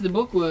 highlights of the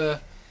book were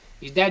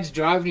his dad's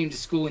driving him to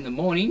school in the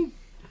morning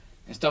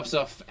and stops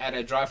off at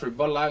a drive-through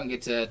bottle and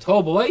gets a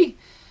tall boy,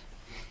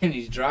 and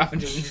he's driving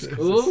to him to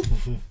school.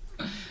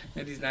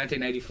 It is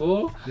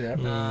 1984.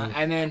 Yeah.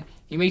 And then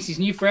he meets his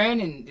new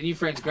friend, and the new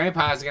friend's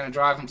grandpa is going to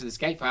drive him to the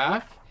skate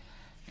park.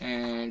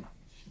 And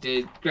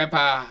the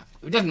grandpa,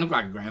 who doesn't look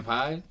like a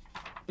grandpa,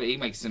 but he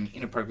makes some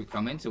inappropriate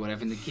comments or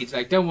whatever, and the kid's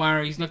like, don't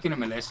worry, he's not going to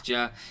molest you.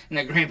 And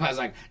the grandpa's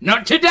like,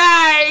 not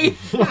today!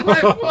 I'm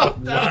like,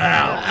 what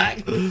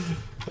the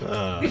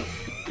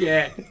fuck?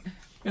 Yeah.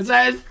 And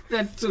so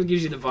that sort of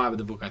gives you the vibe of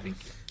the book, I think.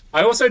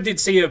 I also did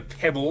see a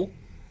pebble,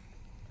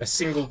 a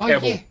single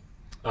pebble,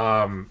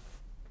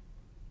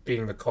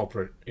 being the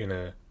culprit in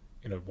a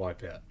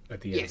wipeout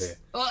at the end there.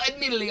 Well,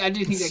 admittedly, I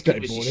do think that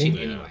kid was just shit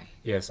anyway.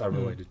 Yes, I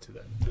related to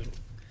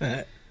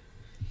that.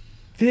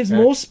 There's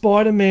more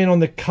Spider-Man on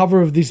the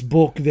cover of this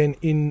book than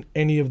in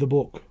any of the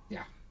book.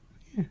 Yeah.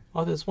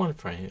 Oh, there's one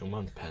frame,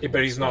 one panel. Yeah,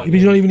 but he's not.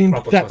 He's not even in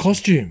proper that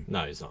costume.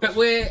 No, he's not. But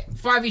we're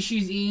 5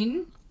 issues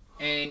in,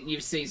 and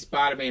you've seen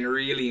Spider-Man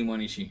really in one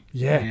issue.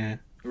 Yeah.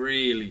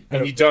 Really.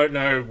 And you don't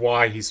know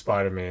why he's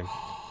Spider-Man.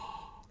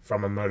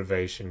 From a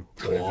motivation.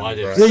 Why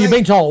did- Yeah, you've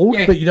been told,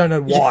 Yeah. but you don't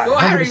know why. Well,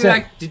 Harry, 100%.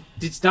 like,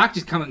 did Stark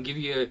just come and give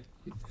you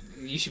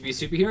you should be a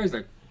superhero? He's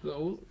like,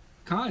 well,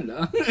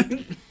 kinda.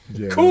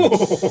 Yeah.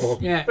 Cool.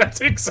 Yeah.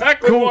 That's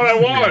exactly what I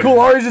want. Cool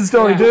origin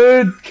story, Yeah.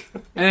 dude.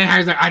 And then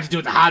Harry's like, I had to do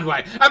it the hard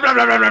way. Blah, blah,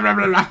 blah, blah, blah,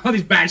 blah, blah. All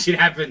this bad shit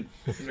happened.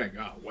 He's like,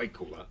 oh, way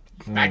cooler.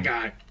 Bad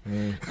guy.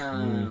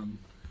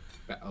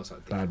 But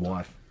also, Bad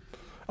wife.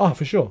 Oh,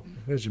 for sure.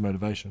 There's your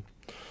motivation.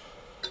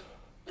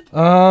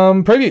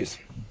 Previews.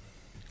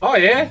 Oh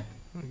yeah.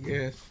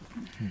 Yes.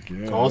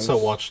 I also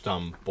watched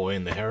Boy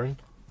and the Heron.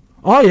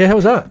 Oh, yeah. How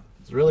was that?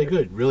 It's really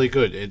good, really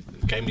good.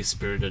 It gave me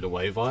Spirited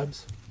Away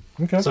vibes.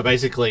 Okay. So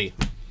basically,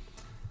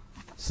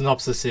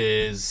 synopsis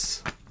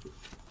is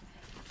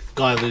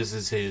guy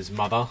loses his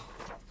mother,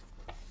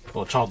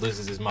 or child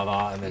loses his mother,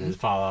 and then his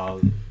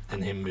father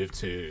and him move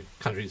to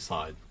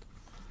countryside.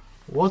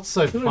 What's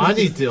so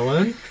funny,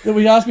 Dylan?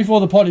 We asked before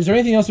the pod, is there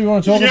anything else we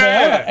want to talk Yeah.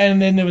 about?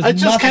 And then there was It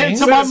just nothing. came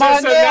to my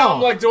mind now now.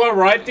 I'm like, do I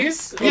write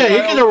this? Yeah, you're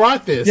gonna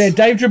write this. Yeah,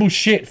 Dave dribbles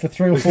shit for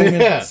 3 or 4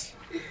 minutes.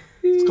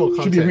 It's called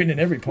Should content. be written in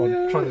every pod.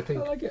 Trying to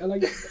think.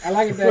 I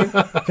like it, Dave.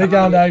 Keep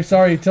going, Dave.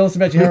 Sorry. Tell us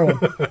about your heroin.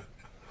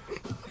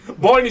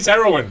 Boy needs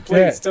heroin.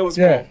 Please tell us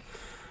more.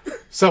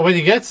 So when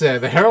he gets there,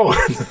 the heroine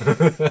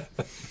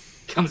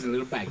Comes in a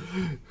little bag.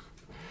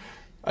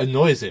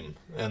 annoys him,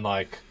 and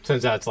like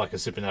turns out it's like a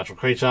supernatural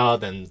creature.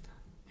 Then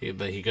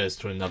he goes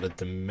to another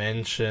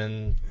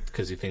dimension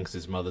because he thinks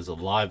his mother's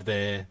alive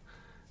there,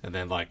 and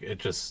then like it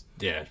just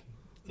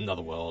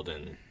another world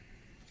and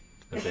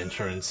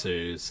adventure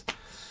ensues.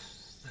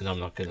 And I'm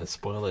not going to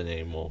spoil it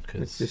anymore It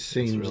because just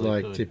seems really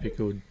like good.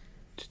 typical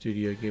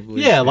Studio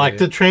Ghibli. Yeah, like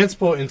the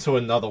transport into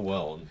another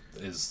world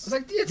It's is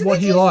like, it's What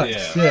he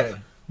likes. Yeah. Yeah.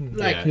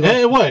 Like, and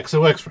it works.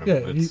 It works for him. Yeah,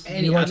 It's-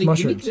 he likes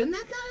mushrooms. In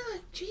that though,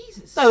 like,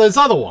 Jesus. no, there's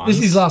other ones. This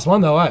is his last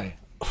one, though, eh?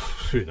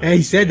 Who knows? Yeah,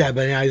 he said that,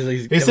 but now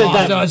he's He said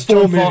that. No, it's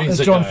 4 John, movies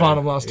it's John ago.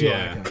 Farnham last year.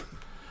 Yeah. Okay.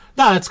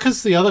 No, it's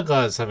because the other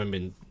guys haven't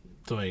been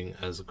doing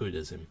as good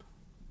as him.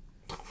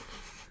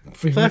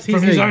 Plus,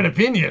 From his own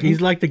opinion. He's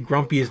like the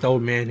grumpiest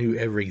old man who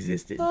ever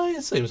existed. Oh,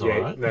 it seems Yeah,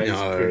 alright. no,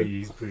 No.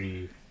 he's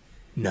pretty.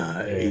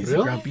 No, he's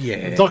Really? grumpy.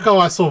 Yeah. Doco,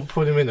 I saw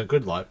put him in a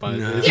good light, but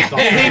No. it's Yeah.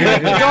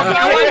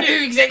 I wonder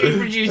who executive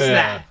produced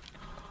Yeah.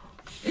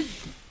 that.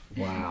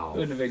 Wow.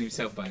 Wouldn't have been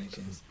himself by any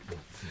chance.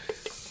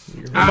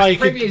 But you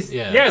could- Previous.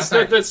 yeah. Yes,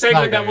 the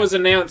segment that was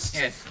announced,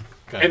 Yes.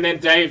 Okay. and then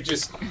Dave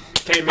just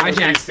came in with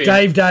Hijacked. his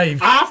thing.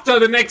 Dave. After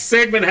the next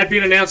segment had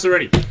been announced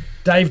already.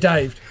 Dave.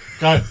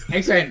 Go.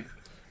 X-Men.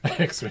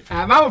 X-Men.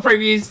 Marvel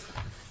previews.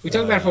 We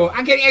talked about it before.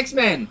 Uncanny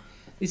X-Men.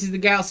 This is the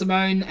Gail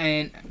Simone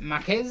and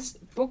Marquez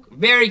book.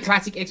 Very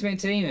classic X-Men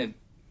team of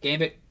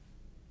Gambit,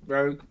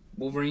 Rogue,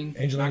 Wolverine,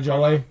 Angelina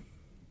Nightcrawler.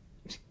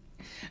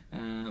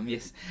 Jolie.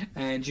 Yes,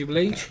 and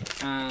Jubilee.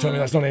 Tell me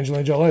that's not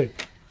Angelina Jolie.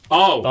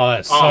 Oh, Oh,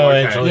 that's so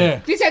okay. Angelina. Yeah.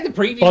 This had the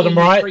preview Bottom in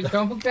the right. free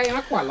comic book day, and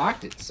I quite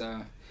liked it.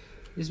 So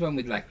this one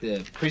with like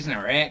the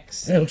Prisoner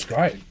X, Yeah, it looks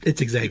great.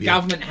 It's Xavier.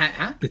 government hat,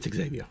 huh? It's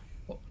Xavier.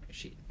 Oh,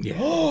 shit.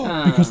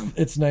 Yeah. Because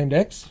it's named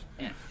X.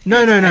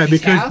 No, At his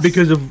because house?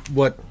 because of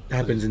what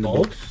happens in the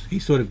Bold? books. He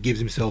sort of gives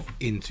himself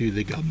into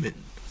the government.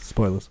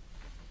 Spoilers.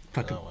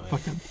 Fuck him.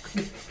 Fuck him.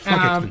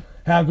 Um,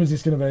 How good is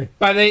this going to be?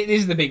 but this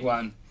is the big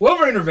one: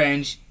 Wolverine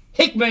Revenge,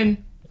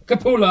 Hickman,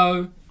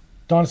 Capullo,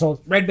 Dinosaurs.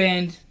 Red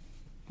Band.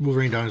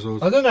 Wolverine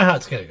dinosaurs. I don't know how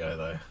it's going to go,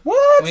 though.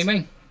 What do What? you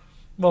mean?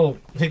 Well,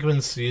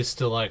 Hickman's used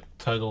to, like,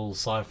 total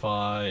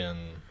sci-fi and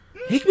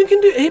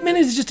Hickman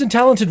is just a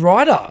talented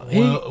writer.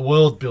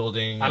 world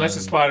building. Unless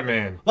it's and-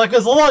 Spider-Man, Like,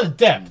 there's a lot of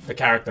depth. the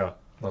character,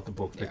 not the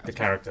book, the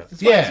character.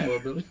 It's Yeah. some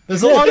world building.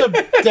 There's a lot of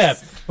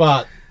depth,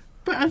 but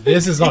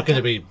this is not going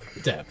to be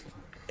depth.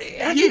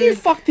 How can you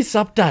fuck this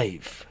up,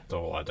 Dave?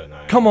 Oh, I don't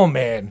know. Come on,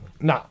 man.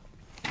 No.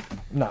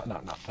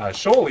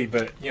 Surely,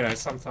 but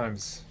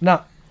sometimes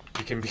No.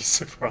 you can be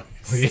surprised.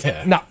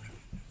 Yeah. No.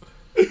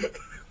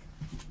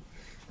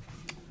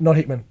 Not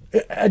Hickman.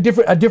 A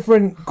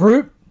different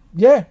group?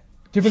 Yeah.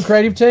 Different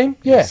creative team?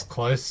 Yeah. He's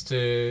close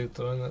to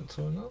doing that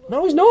to another.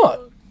 No, he's not.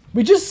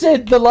 We just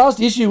said the last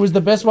issue was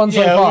the best one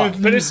so far.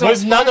 But it's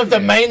With not none of the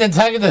main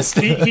antagonists.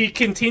 he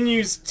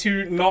continues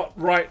to not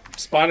write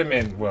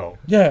Spider-Man well.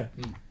 Yeah.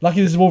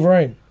 Lucky this is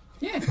Wolverine.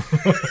 Yeah.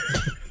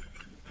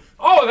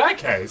 Oh, in that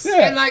case.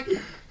 Yeah. And like,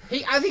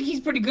 I think he's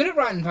pretty good at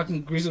writing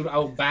fucking grizzled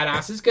old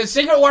badasses because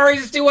Secret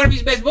Warriors is still one of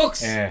his best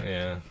books. Yeah.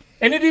 Yeah.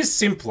 And it is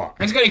simpler.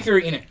 And it's got Nick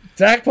Fury in it.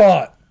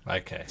 Jackpot.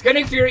 Okay. It's got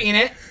Nick Fury in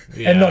it.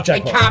 Yeah. And not It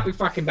Jackpot. can't be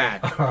fucking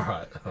bad.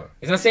 Alright.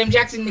 It's not Sam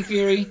Jackson, Nick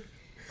Fury.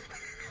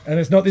 And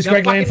it's not this It's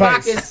not Greg Land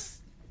fucking face.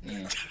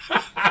 Marcus.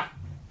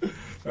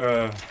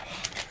 Yeah.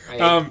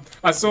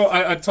 I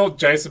told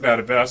Jace about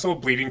it, but I saw a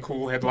Bleeding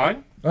Cool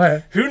headline. Oh,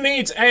 yeah. Who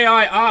needs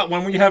AI art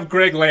when we have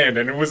Greg Land?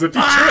 And it was a picture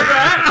of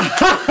that.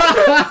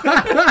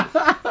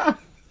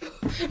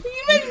 You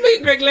made me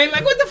Greg Lane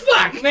like, what the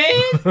fuck,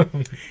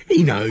 man?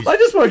 He knows. I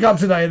just woke up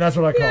today and that's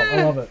what I call.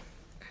 I love it.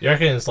 You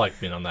reckon it's like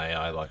been on the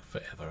AI like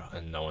forever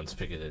and no one's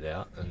figured it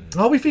out? And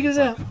Oh, we figured it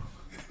out.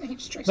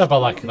 no, but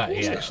like that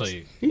he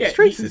actually Yeah,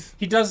 traces.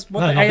 He does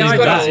what no, the not AI these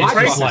got does. a He light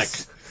traces.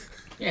 box. like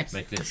Yes.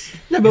 make this.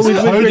 No, but It's with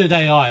coded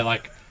AI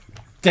like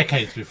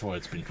decades before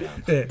it's been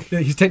found. Yeah,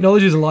 his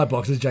technology is a light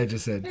box, as Jay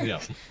just said. Yeah.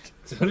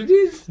 That's what it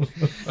is.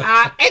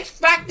 X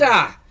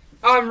Factor.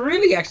 I'm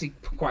really actually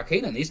quite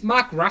keen on this.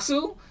 Mark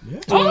Russell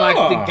doing like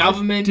the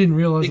government, Didn't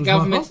realise the it was Mark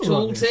government Russell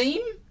tool like this.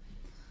 team.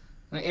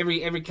 Like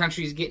every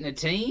country's getting a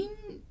team.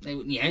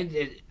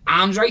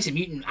 Arms race, a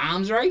mutant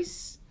arms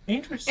race.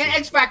 Interesting. And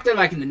X Factor,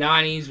 like in the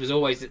 90s, was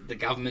always the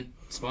government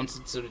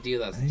sponsored sort of deal.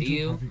 That was the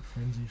deal.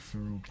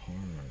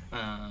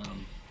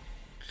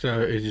 So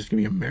is this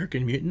gonna be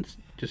American mutants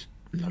just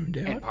loaned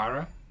out? And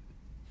Pyro.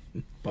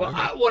 Well,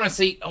 I want to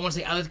see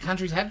other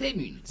countries have their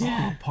mutants.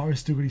 Oh, Pyro's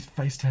still got his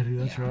face tattoo,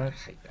 that's Yeah, I right.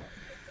 hate that.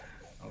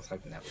 I was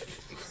hoping that would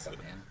fix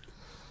somehow.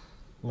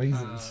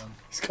 Lasers.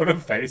 He's got a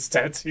face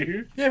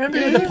tattoo. Yeah,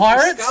 remember the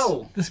pirates?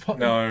 Skull.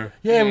 No.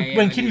 Yeah, Yeah,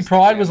 when yeah, Kitty just-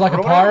 Pryde was like a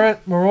Marauder?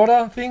 pirate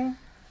marauder thing.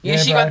 Yeah,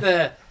 she bro. got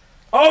the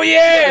Oh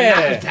yeah.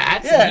 knuckle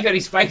tats, Yeah. and he got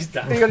his face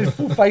done. He got his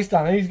full face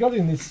done, and he's got it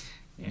in this.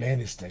 Man,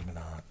 this Stegman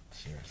art.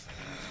 Seriously.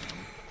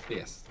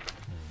 Yes.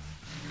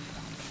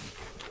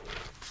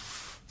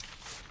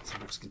 So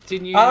books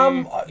continue.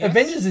 Yes.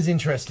 Avengers is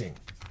interesting.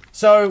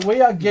 So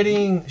we are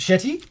getting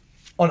Shetty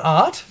on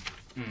art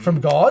from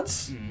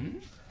Gods.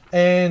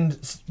 And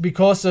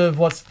because of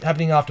what's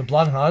happening after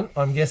Blood Hunt,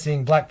 I'm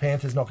guessing Black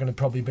Panther's not going to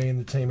probably be in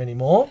the team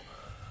anymore.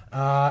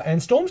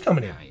 And Storm's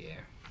coming in. Oh, yeah,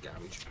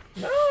 garbage.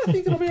 No, I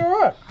think it'll be all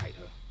right. I hate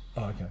her.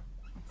 Oh, okay.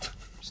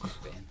 Just not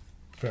a fan.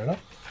 Fair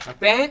enough. A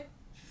fan?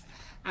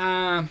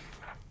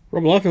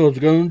 Rob Liefeld's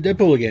going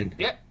Deadpool again.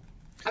 Yep.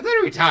 I thought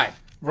he retired.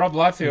 Rob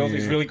Liefeld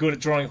is really good at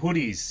drawing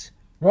hoodies.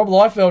 Rob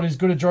Liefeld is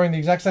good at drawing the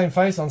exact same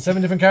face on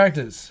 7 different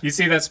characters. You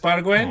see that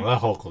Spider-Gwen? Oh, that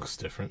Hulk looks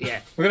different.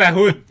 Yeah. Look at that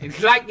hood.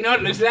 It's like, you know what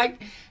it looks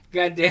like?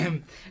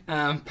 Goddamn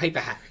paper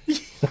hat.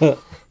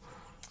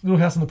 Little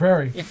House on the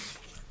Prairie.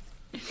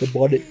 The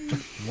body.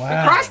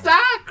 Wow.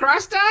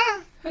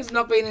 Crystar has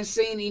not been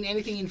seen in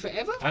anything in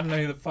forever. I don't know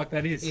who the fuck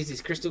that is. He's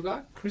this crystal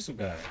guy. Crystal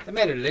guy. They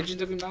made a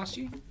legend of him last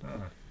year.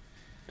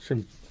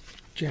 Some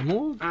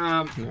Jamlord?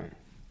 No. No.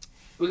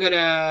 We got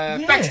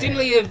a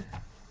facsimile of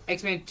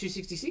X-Men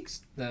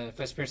 266, the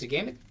first appearance of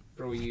Gambit,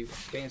 for all you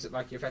fans that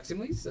like your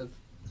facsimiles of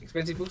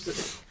expensive books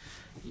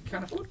that you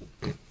can't afford.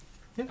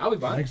 I'll be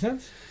buying. Makes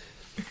sense.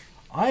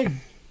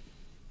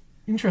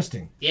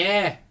 Interesting.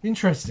 Yeah.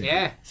 Interesting.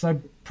 Yeah.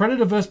 So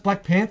Predator vs.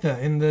 Black Panther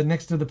in the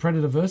next to the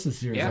Predator versus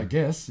series, Yeah. I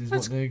guess, is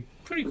That's what they're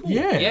pretty cool.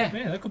 Yeah. Yeah.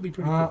 Yeah, that could be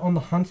pretty cool. on the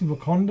hunt in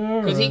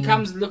Wakanda. Because he and-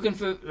 comes looking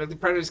for, like, the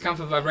Predators come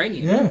for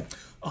Vibranium. Yeah.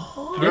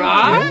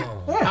 Right?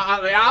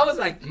 Yeah. I was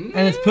like, And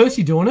it's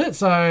Percy doing it,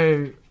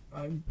 so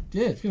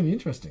yeah, it's going to be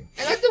interesting.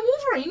 And like the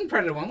Wolverine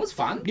Predator one was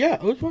fun. Yeah,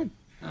 it was fun.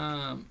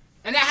 And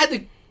it had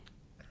the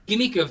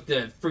gimmick of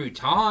the through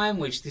time,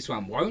 which this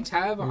one won't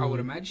have, I would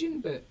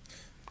imagine. But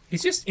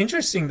It's just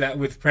interesting that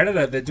with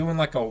Predator, they're doing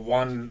like a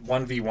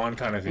 1v1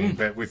 kind of thing,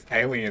 but with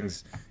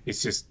aliens,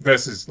 it's just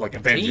versus like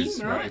Avengers,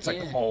 team, right? right? It's like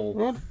Yeah. a whole.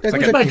 Well, It's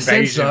like Which a makes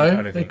sense, invasion though.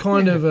 kind of They're thing.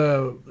 kind of,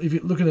 if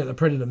you're looking at the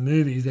Predator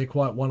movies, they're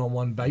quite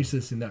one-on-one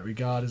basis in that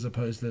regard, as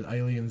opposed to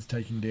aliens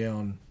taking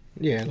down.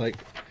 Yeah, like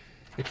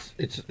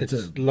it's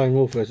a lone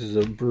wolf versus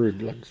a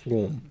brood, like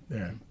swarm.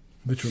 Yeah,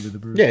 literally the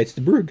brood. Yeah, it's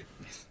the brood.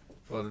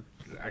 well,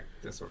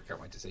 that's what I can't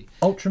wait to see.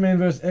 Ultraman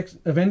vs.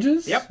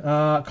 Avengers.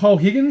 Yep. Cole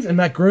Higgins and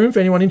Matt Groom, for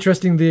anyone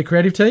interested in the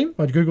creative team.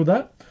 I'd googled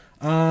that.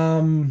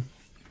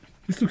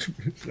 This looks...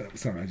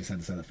 Sorry, I just had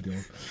to say that for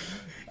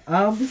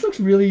Dylan. This looks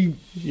really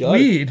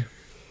weird.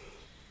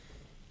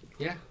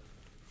 Yeah.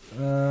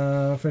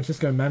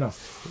 Francisco Manor.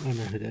 I don't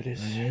know who that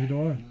is. Yeah,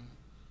 do I?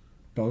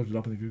 But I looked it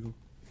up in the Google.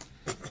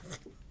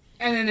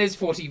 And then there's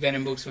 40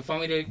 Venom books for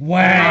Fummy to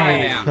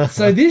Wow. now.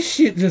 So this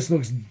shit just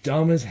looks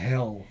dumb as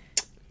hell.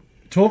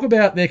 Talk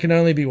about there can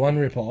only be one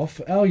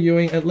rip-off. Al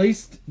Ewing, at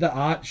least the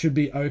art should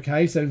be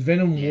okay. So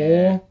Venom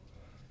War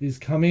is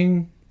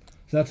coming.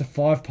 So that's a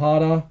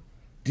 5-parter.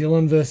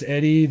 Dylan versus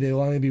Eddie.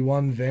 There'll only be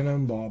one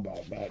Venom. Blah,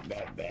 blah, blah,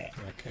 blah, blah.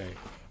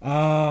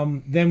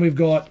 Okay. Then we've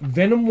got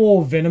Venom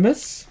War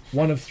Venomous.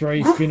 1 of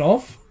 3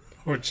 spin-off.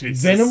 Oh,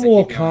 Jesus. Venom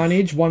War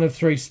Carnage, 1 of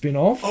 3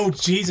 spin-off. Oh,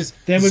 Jesus.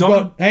 Then we've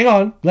got... Hang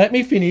on. Let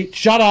me finish.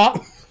 Shut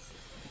up.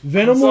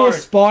 Venom War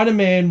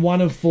Spider-Man,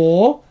 1 of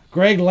 4.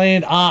 Greg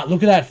Land art.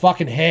 Look at that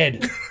fucking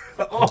head.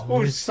 Oh,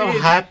 he's so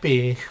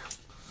happy.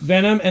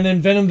 Venom, and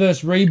then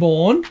Venomverse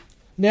Reborn.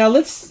 Now,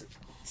 let's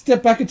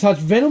step back a touch.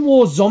 Venom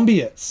War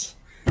Zombiettes.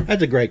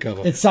 That's a great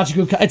cover. It's such a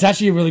good... It's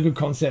actually a really good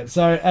concept.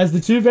 So, as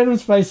the two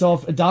Venoms face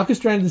off, a darker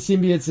strand of the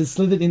symbiotes has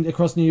slithered in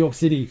across New York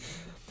City.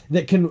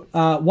 That can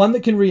one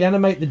that can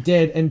reanimate the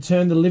dead and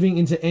turn the living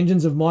into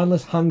engines of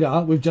mindless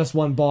hunger with just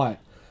one bite.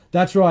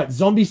 That's right.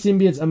 Zombie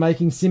symbiotes are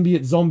making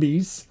symbiote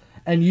zombies,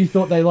 and you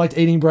thought they liked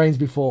eating brains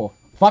before.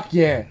 Fuck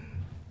yeah.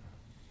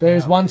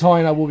 There's one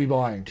tie-in I will be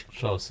buying.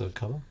 Show us the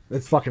cover.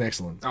 It's fucking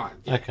excellent. Oh,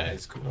 yeah, Okay,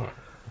 it's cool.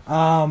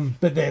 All right.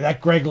 But there,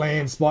 that Greg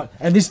Land spot,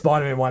 and this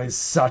Spider-Man one is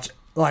such,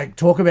 like,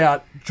 talk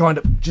about trying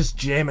to just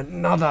jam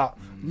another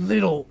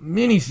little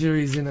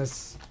mini-series in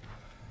us.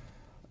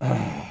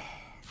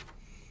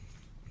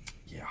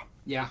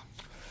 Yeah.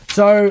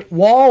 So,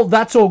 while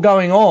that's all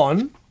going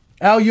on,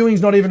 Al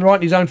Ewing's not even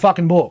writing his own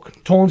fucking book.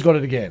 Torn's got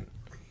it again.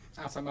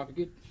 Oh, so might be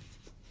good.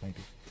 Thank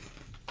you.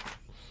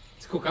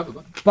 It's a cool cover,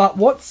 but But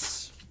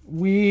what's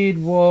weird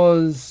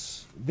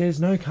was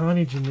there's no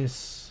Carnage in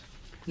this.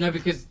 no,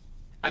 because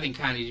I think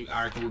Carnage,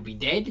 I reckon, would be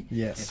dead.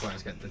 Yes. That's why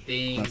it's got the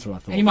thing. That's what I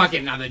thought. And you might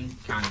get another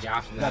Carnage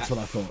after that. That's what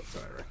I thought. That's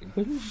what I reckon.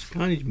 Wasn't this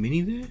Carnage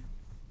Mini there?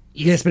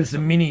 Yes, but it's the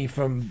mini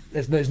from...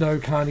 There's no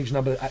Carnage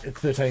number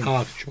 13.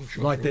 Oh, sure.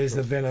 Like there's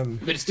the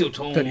Venom... But it's still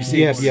torn.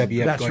 36. Yeah.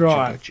 That's Gotcha,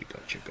 right.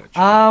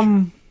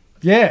 Gotcha.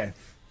 Yeah.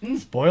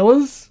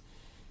 Spoilers.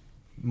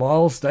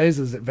 Miles stays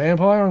as a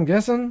vampire, I'm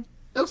guessing.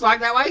 Looks like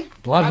that way.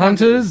 Blood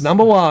Hunters,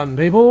 number 1,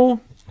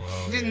 people.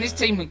 Didn't this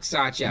team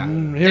excite you?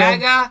 here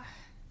Dagger,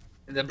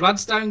 the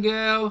Bloodstone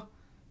Girl,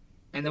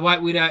 and the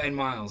White Widow and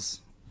Miles.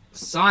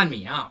 Sign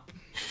me up.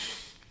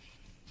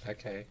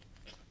 Okay.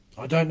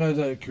 I don't know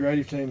the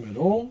creative team at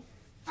all.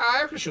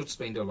 I reckon she'll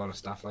been doing a lot of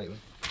stuff lately.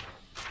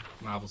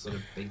 Marvel sort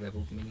of big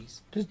level minis.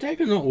 Does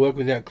Dagger not work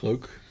without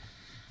Cloak?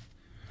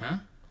 Huh?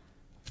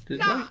 Does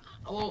Nah.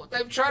 Well,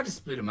 they've tried to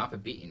split him up a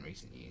bit in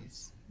recent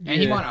years. And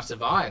he might not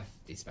survive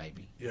this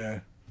baby. Yeah.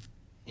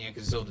 You know,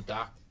 because it's all the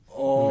dark.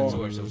 Oh. It's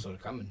always sort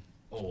of coming.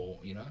 Or,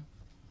 you know.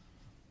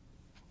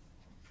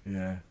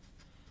 Yeah.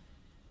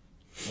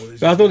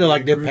 But I thought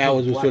that, their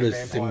powers were sort of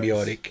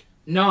symbiotic.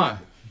 No.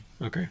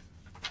 Okay.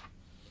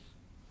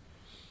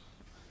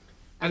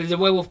 And there's a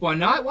Werewolf by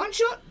Night one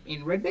shot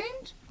in Red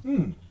Band.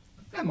 Hmm.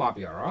 That might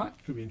be alright.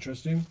 Could be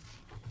interesting.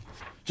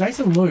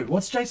 Jason Liu.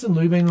 What's Jason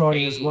Liu been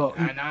writing as well?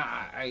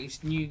 He's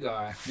a new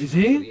guy. Is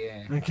he?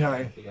 Yeah. Okay.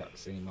 I think I've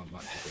seen him on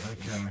much.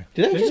 Okay.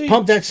 Did they just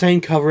pump that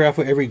same cover out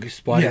for every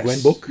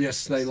Spider-Gwen book?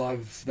 Yes, they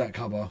love that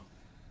cover.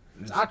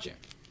 It's Archer.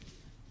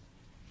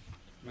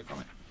 No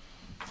comment.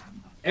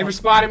 Every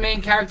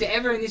Spider-Man character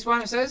ever in this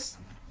one, it says.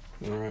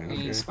 Alright,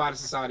 okay. In Spider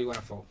Society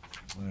 104.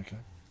 Okay.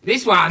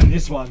 This one,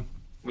 This one.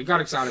 we got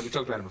excited. We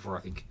talked about it before,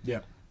 I think. Yeah.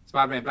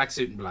 Spider-Man Black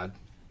Suit and Blood.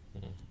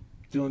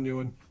 Dylan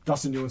Newen.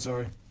 Dustin Newen,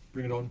 sorry.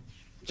 Bring it on.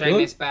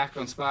 JMS back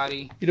on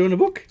Spidey. You doing a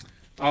book?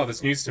 Oh,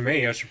 that's news to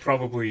me. I should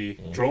probably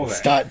draw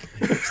that.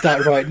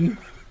 Start writing.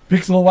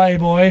 Pixel away,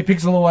 boy.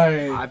 Pixel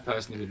away. I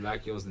personally would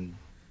like yours than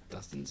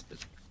Dustin's, but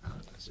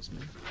that's just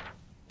me.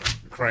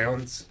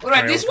 Crayons. What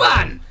about this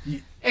one?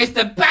 It's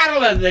the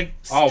Battle of the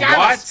Scarlet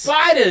what?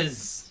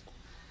 Spiders.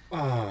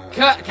 Oh,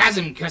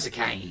 Chasm Curse of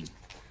Kane.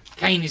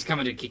 Kane is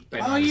coming to kick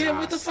Batman's yeah, ass.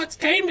 what the fuck's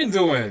Kane been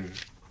doing?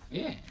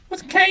 Yeah,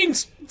 What's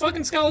Kane's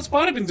fucking Scarlet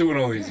Spider been doing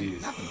all these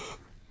years? nothing.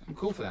 I'm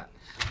cool for that.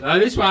 So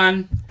this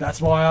one,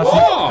 That's why I asked you.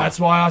 Oh! That's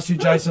why I asked you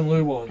Jason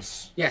Liu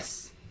was.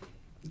 yes.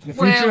 The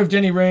future Well- of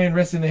Denny Rand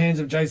rests in the hands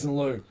of Jason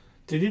Liu.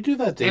 Did you do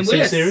that And DC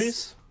Willis.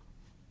 series?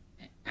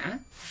 Huh?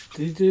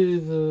 Did you do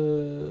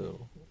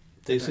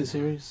the DC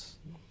series?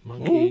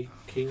 Monkey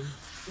King?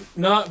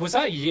 No, was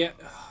that yeah?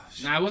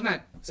 No, wasn't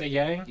that? Was that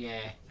Yang? Yeah.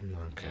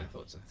 Okay. Yeah, I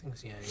thought so. I think it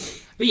was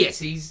Yang. But yes,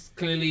 he's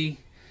clearly,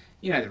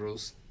 you know the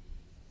rules.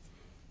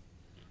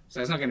 So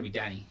it's not going to be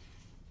Danny.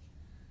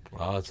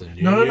 Oh, it's a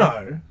new.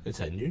 No. It's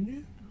a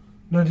new.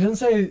 No, it didn't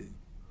say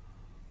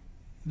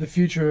the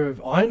future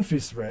of Iron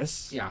Fist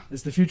rests. Yeah.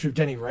 It's the future of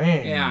Denny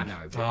Rand Yeah, I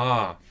know. But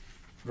Ah,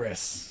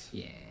 rests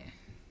yeah.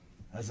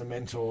 as a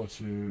mentor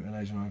to an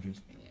Asian Iron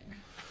Fist.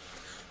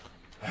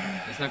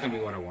 It's not going to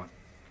be what I want.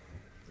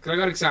 Because I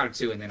got excited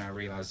too, and then I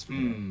realised, Well,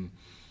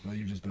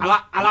 you just burst,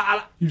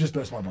 I you just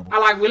burst my bubble.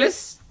 like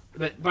Willis,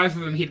 but both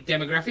of them hit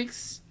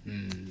demographics. You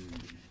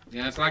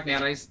know, it's like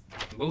nowadays.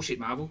 Bullshit,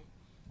 Marvel.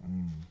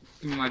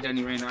 Give me my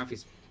Danny Rand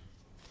office.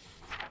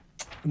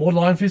 More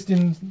Iron Fist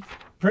in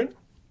print?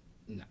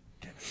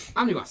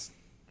 Omnibus.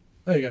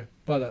 There you go.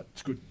 Buy that.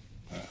 It's good.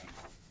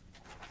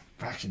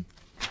 Fraction.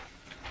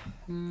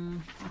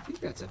 I think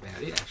that's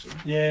about it, actually.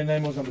 Yeah,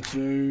 Namor's number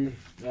 2.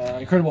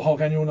 Incredible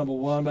Hulk Annual number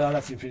 1, but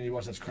that's Infinity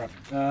Watch, that's crap.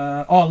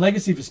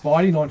 Legacy for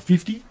Spidey,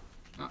 950.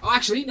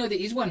 Actually, no, there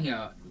is one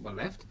here. One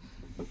left.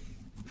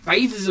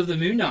 Phases of the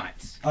Moon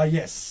Knight.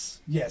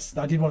 Yes,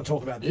 I did want to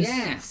talk about this.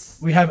 Yes.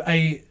 We have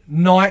a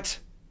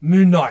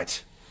Moon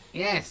Knight.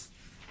 Yes.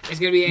 It's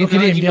going to be Look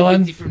at him, anthology, but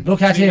with Dylan. different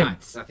Look at Moon him.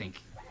 Knights, I think.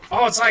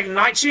 Oh, it's like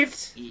night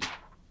shift? Yeah.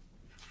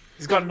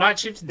 He's got night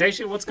shift, day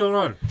shift? What's going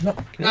on? No,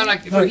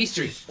 like for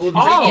history. Or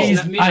Oh, He's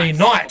a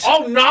knight.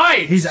 Oh,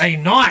 night! He's a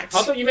knight.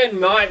 I thought you meant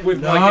night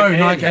with No, like an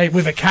like N.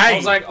 with a K. I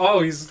was like,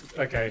 oh, he's...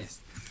 Okay.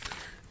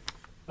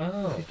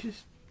 Oh.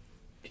 He's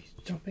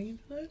jumping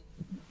into that.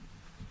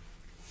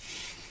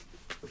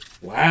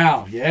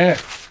 Wow, yeah.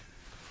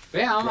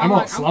 Yeah, I'm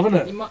Grommets, loving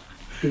it. You might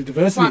Good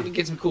diversity.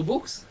 get some cool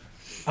books.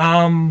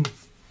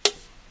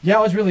 Yeah,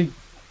 I was really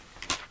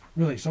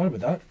excited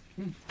with that.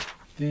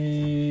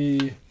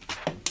 The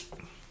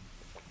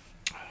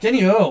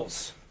Denny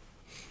Earls.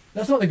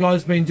 That's not the guy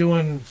who's been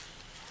doing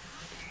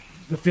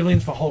the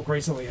fill-ins for Hulk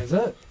recently, has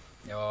it?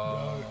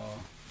 Oh.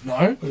 No?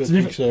 I don't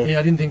think so. Yeah,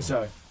 I didn't think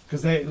so.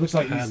 Because it looks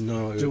like I he's have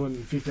no idea. doing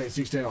 15,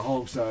 16 at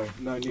Hulk, so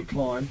no Nick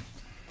Klein,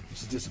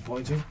 which is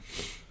disappointing.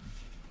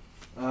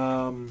 It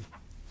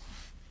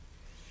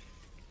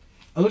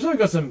looks like we've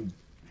got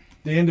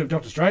the end of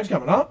Doctor Strange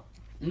coming up.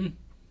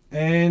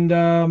 And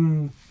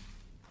her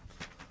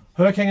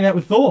hanging out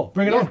with Thor.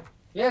 Bring it on.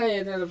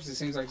 Yeah, that obviously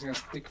seems like it's going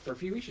to stick for a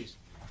few issues.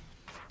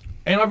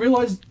 And I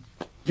realised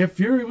Jeff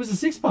Fury was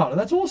the 6-parter.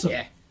 That's awesome.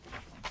 Yeah.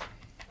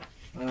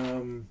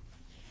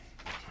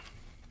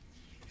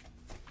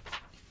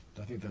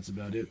 I think that's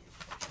about it.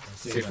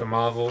 Except for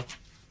Marvel.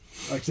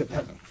 Except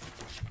that.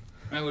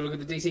 And we'll look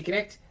at the DC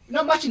Connect.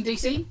 Not much in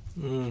DC.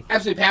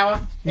 Absolute power.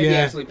 Heavy Yeah.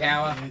 absolute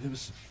power. Yeah, there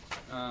was...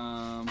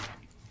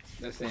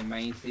 That's their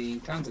main thing.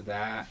 Tons of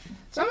that.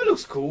 Some of it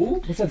looks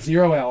cool. What's that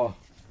 0 hour?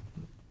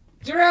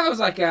 Zero Hour was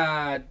like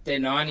their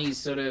 90s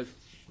sort of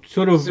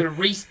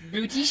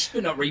rebootish,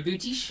 but not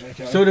rebootish.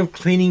 Okay. Sort of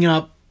cleaning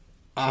up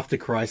after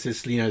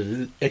Crisis, you know,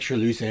 the extra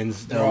loose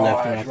ends that were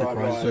left after Crisis,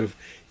 right. sort of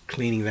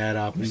cleaning that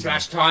up. And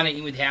Slash tying it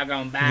in with How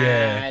Going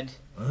Bad.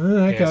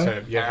 Okay. Yeah,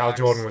 so, Hal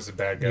Jordan was the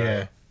bad guy.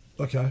 yeah.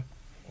 Okay.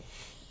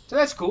 So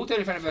that's cool.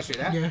 35th anniversary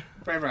of that. Yeah.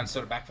 Everyone's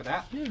sort of back for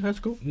that. Yeah, that's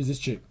cool. Who's this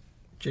chick?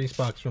 Jenny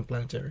Sparks from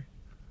Planetary.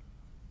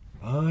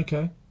 Oh,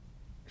 okay.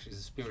 She's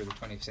the spirit of the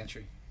 20th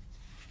century.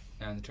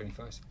 Now in the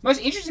 21st. Most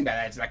interesting about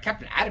that is that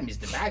Captain Atom is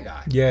the bad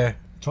guy. Yeah.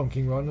 Tom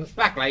King writing it.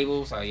 Black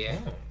label, so yeah.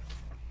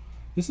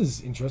 This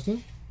is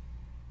interesting.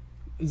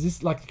 Is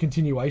this like a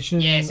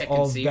continuation Yeah, second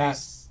of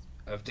series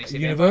of DC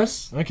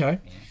universe? Okay.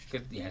 Yeah,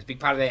 good. Yeah, it's a big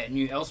part of their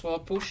new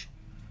Elseworld push.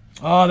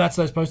 Oh, that's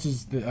those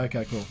posters.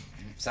 Okay, cool.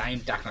 Same,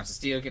 Dark Knights of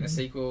Steel getting a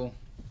sequel.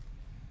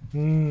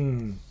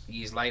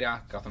 Years later,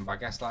 Gotham by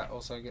Gaslight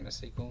also getting a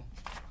sequel.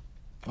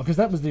 Oh, because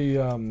that was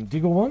the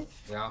Diggle one?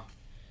 Yeah.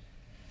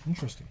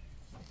 Interesting.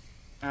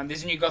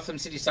 There's a new Gotham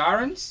City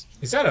Sirens.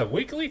 Is that a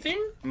weekly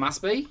thing?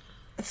 Must be.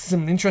 That's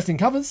some interesting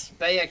covers.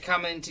 They are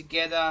coming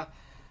together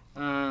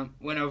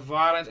when a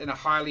violent and a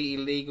highly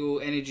illegal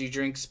energy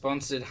drink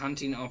sponsored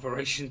hunting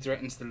operation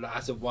threatens the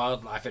lives of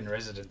wildlife and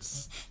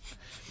residents.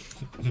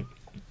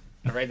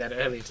 I read that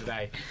earlier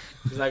today.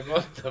 It's like,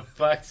 what the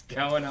fuck's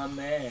going on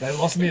there? They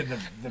lost me at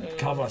the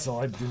cover, so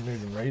I didn't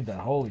even read that.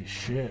 Holy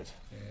shit.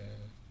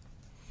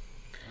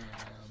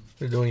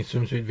 They're doing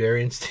swimsuit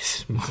variants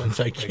this month,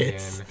 I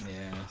guess. Again.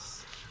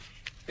 Yes.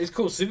 It's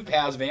cool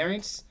superpowers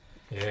variants.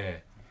 Yeah.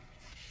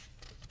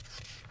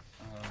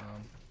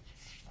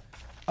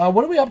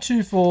 What are we up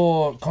to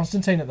for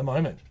Constantine at the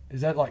moment?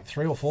 Is that like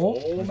 3 or 4?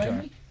 All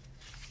maybe?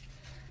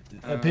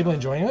 Are people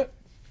enjoying it?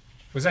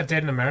 Was that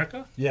Dead in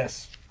America?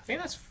 Yes. I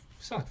think that's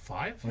like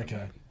 5.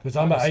 Okay. Because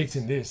I'm at 8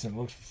 in this and it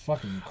looks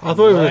fucking crazy. I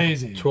thought it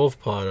was a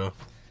 12-parter.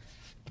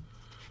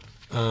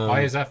 Oh,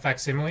 is that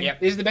facsimile? Yep,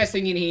 this is the best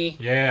thing in here.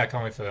 Yeah, I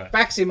can't wait for that.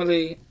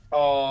 Facsimile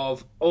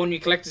of All New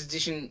Collector's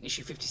Edition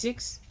issue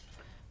 56,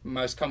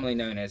 most commonly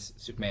known as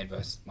Superman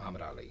vs.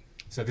 Muhammad Ali.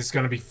 So this is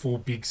going to be full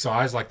big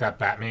size like that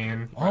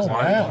Batman. Oh, one?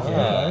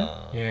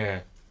 wow. Yeah.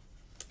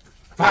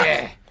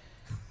 Yeah.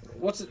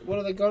 What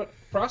have they got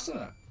priced on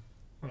it?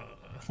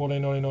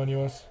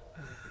 $14.99 US.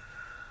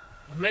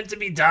 I'm meant to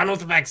be done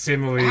with You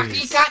facsimiles.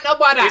 can't know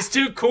about It's that.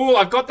 too cool.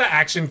 I've got the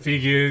action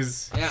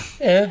figures. Yeah.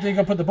 Yeah, they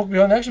got to put the book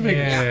behind the action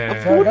figure. Yeah.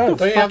 There we go.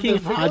 The fucking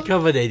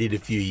hardcover they did a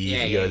few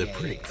years Yeah, ago, yeah, the yeah,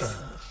 pricks.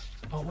 yeah.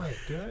 Oh, wait,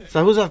 did I?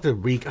 So it was like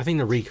I think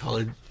the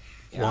recolored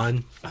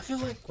one. I feel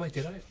like, wait,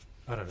 did I?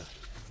 I don't know.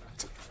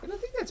 I don't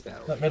think that's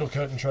about it. That metal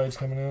curtain trade's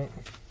coming out.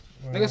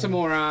 They got some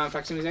more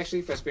facsimiles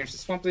actually. First appearance of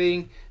Swamp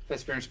Thing,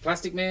 first appearance of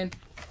Plastic Man,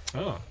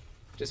 Oh.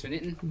 just for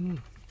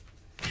knitting.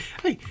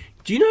 Hey,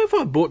 do you know if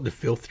I bought the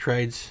filth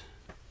trades?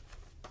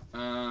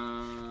 I'm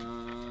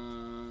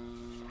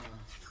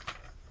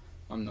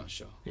not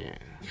sure. Yeah.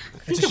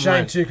 It's a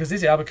shame too, because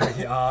this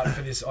Albuquerque art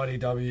for this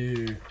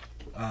IDW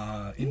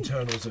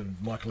internals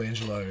of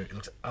Michelangelo, it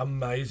looks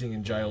amazing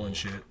in jail and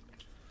shit.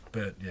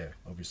 But yeah,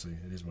 obviously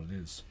it is what it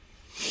is.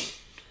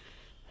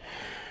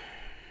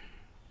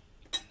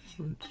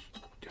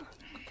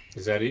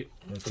 Is that it?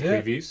 That's for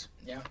it. previews?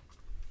 Yeah.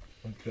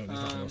 There's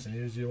nothing else in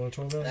here. Do you want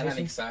to talk about? I don't Jason?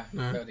 think so.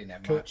 No. I didn't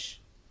have Cool. much.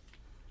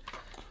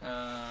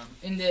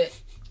 In the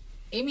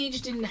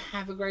Image didn't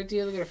have a great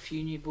deal. They got a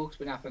few new books,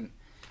 but nothing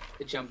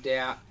that jumped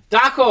out.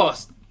 Dark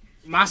Horse,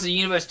 Master of the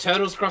Universe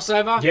Turtles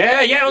crossover. Yeah,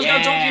 I was going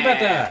to talk to you about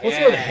that. What's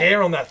with the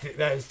hair on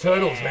those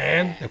turtles,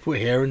 man? They put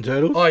hair in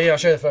turtles? Oh yeah, I'll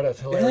show you the photo. It's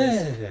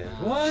hilarious.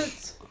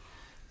 What?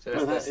 So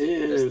Oh, that's that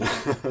is.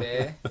 that's the thing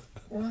there.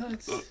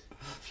 What? A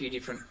few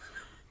different,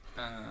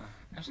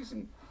 actually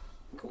some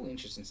cool,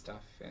 interesting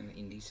stuff in the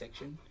indie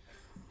section.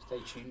 Stay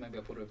tuned. Maybe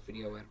I'll put a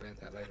video out about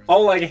that later.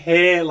 Oh, like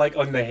hair, like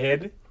on the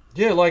head.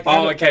 Yeah, like.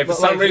 Oh, okay. For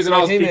some reason, I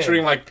was He-Man.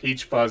 picturing like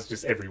peach fuzz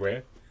just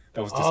everywhere.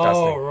 That was disgusting.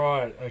 Oh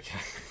right, okay.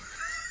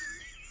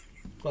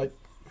 Like,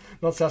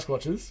 not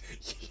Sasquatches.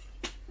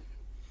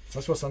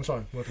 Sasquatch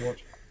Sunshine. Worth a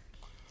watch.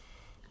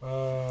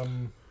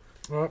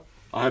 Right.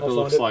 I hope I'll it find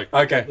looks it. like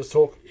Okay. Let's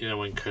talk. you know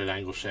when Kurt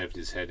Angle shaved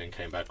his head and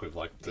came back with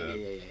like the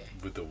Yeah.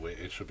 with the wig.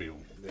 It should be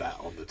that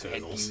on the Head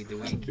turtles. with the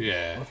wing.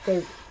 Yeah.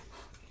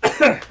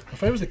 My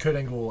favourite was the Kurt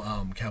Angle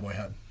cowboy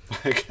hat.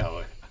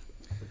 Okay.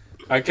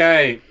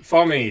 Okay,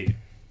 Fommy.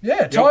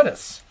 Yeah,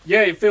 Titus.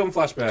 Yeah, you film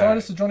Flashback.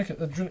 Titus Andronicus,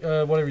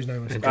 whatever his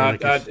name is.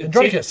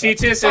 Andronicus.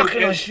 Titus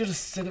Fucking, I and should have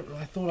said it.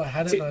 I thought I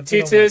had it. and I did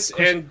it on Titus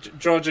my-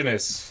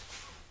 androgynous.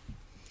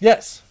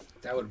 Yes,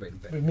 That would have been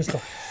better.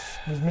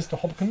 with Mr.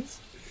 Hopkins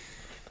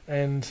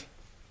and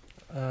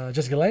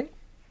Jessica Lange,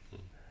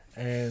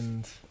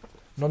 and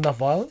not enough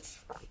violence,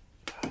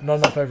 not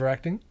enough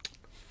overacting.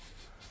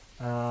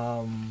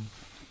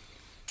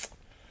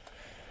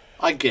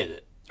 I get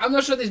it. I'm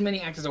not sure there's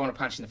many actors I want to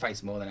punch in the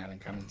face more than Alan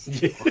Cummings. I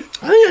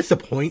think that's the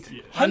point.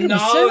 100%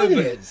 it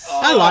but- is.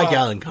 I like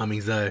Alan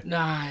Cummings though.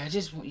 No, you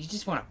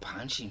just want to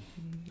punch him.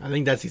 I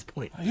think that's his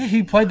point. Yeah,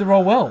 he played the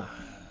role well.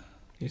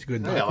 He's a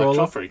good Yeah, like Nightcrawler.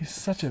 Joffrey. He's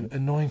such an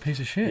annoying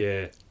piece of shit.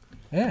 Yeah.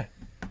 Yeah,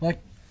 like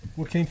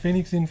Joaquin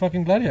Phoenix in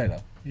fucking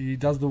Gladiator. He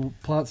does the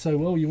part so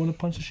well, you want to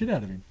punch the shit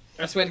out of him.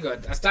 I swear to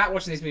God, I start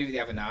watching this movie the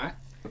other night,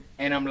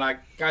 and I'm like,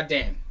 God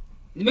damn.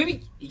 The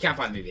movie, you can't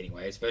find the movie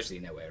anyway, it's virtually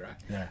nowhere, right?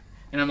 Yeah.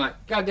 And I'm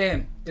like, God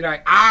damn, did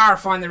I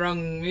find the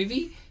wrong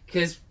movie?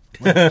 Because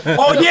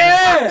Oh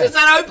yeah! does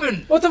that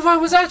open? What the fuck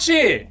was that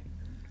shit?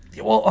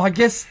 Well, I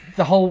guess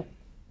the whole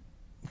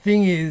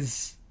thing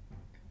is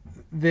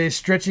they're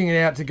stretching it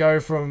out to go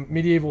from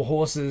medieval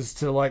horses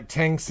to like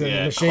tanks and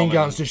Yeah, machine common.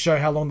 guns to show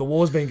how long the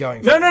war's been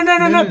going. No.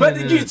 But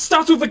no. it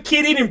starts with a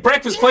kid eating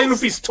breakfast, playing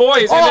with his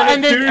toys, Oh,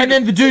 and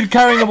then the dude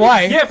carrying them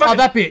away. Yeah, fucking- oh,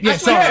 that bit. Yeah, I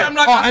swear, sorry. I'm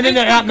like, oh, I and then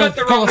think they're out in we've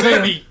the got the wrong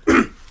Colosseum. movie.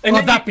 and Oh,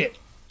 then that bit.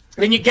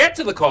 Then you get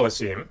to the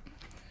Colosseum,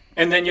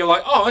 and then you're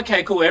like, oh,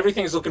 okay, cool,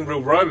 everything's looking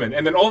real Roman.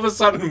 And then all of a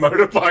sudden,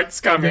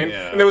 motorbikes come in,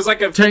 Yeah. and there was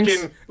like a Tanks.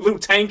 freaking little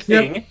tank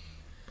Yep. thing.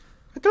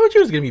 I told you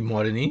it was going to be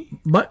modern-y.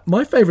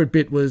 My favourite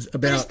bit was It's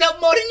about not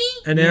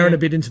moderny. an hour and a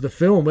bit into the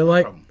film. We're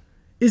like,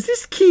 is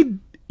this kid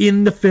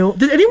in the film?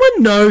 Did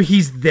anyone know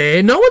he's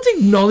there? No one's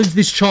acknowledged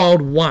this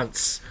child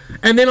once.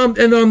 And then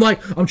I'm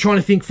like, I'm trying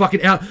to think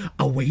fucking out.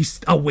 Are we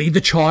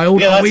the child?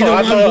 Yeah, Are we the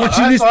that's one what I thought.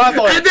 watching this? That's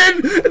what I And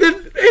then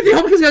Anthony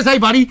Hopkins goes, hey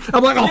buddy.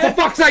 I'm like, oh for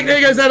fuck's sake,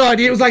 there goes that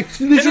idea. It was like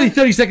literally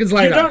 30 seconds You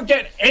later. don't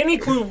get any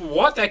clue of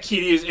what that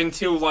kid is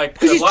until like the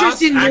Because he's last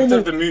dressed in act normal,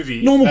 of the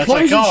movie. normal It's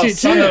like, clothes and oh, shit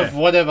son too. of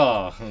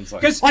whatever. And it's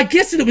like, 'Cause- I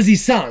guessed that it was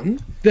his son.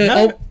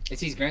 The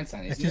It's his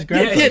grandson, isn't his it?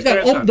 grandson. yeah, his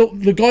grandson.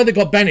 the guy that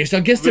got banished. I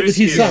guessed it was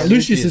his Lucius. son,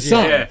 Lucius's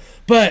son. yeah.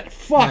 But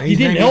fuck, No, he his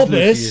didn't name help is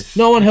us. Lucius.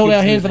 No one held He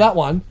our keeps hand for losing. that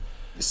one.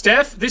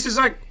 Steph, this is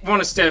like one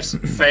of Steph's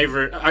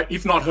favorite,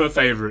 if not her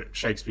favorite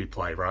Shakespeare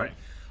play, right?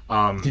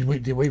 Did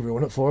we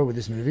ruin it for her with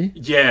this movie?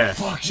 Yeah,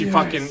 she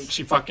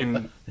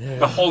fucking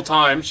the whole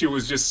time she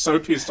was just so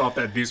pissed off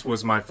that this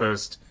was my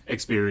first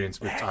experience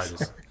with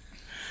Titus.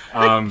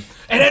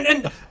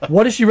 And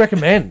What does she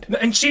recommend?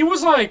 she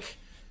was like,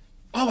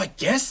 "Oh, I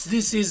guess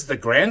this is the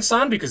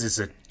grandson because it's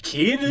a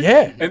kid."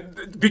 Yeah.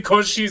 and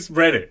because she's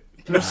read it.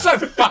 It's so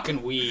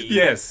fucking weird.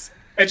 Yes,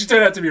 and she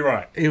turned out to be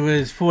right. It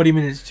was 40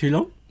 minutes too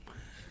long.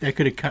 They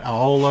could have cut a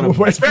whole lot of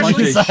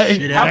Especially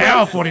shit out.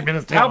 Hour 40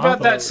 minutes. How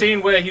about that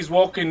scene where he's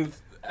walking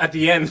at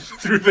the end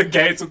through the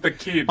gates with the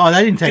kid? Oh,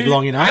 that didn't take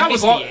long enough. That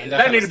was missed the end. I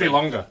that fell needed to be asleep.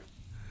 longer.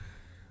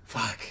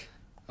 Fuck.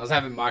 I was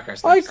having micro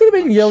Oh, he could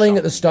have been yelling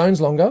at the Stones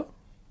longer.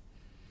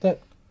 That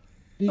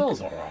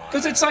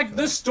Because it's like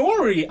the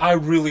story I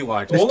really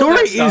liked. The All story of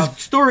that stuff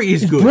story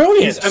is good.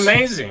 brilliant. is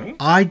amazing.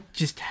 I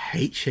just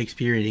hate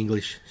Shakespearean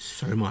English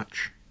so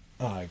much.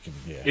 Oh,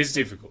 yeah. It's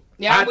difficult.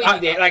 Yeah, I'm with you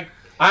there. Like,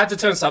 I had to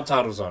turn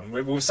subtitles on.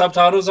 With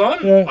subtitles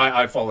on, Yeah.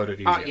 I followed it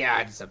easier. oh yeah, I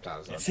had the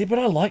subtitles on. See, but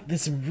I like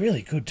there's some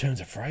really good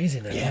turns of phrase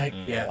in it. Like,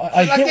 yeah.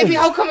 I Like, get there'd be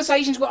what whole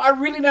conversations where I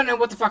really don't know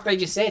what the fuck they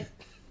just said.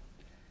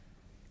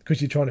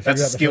 because you're trying to figure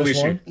That's a out the skill first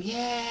issue. line.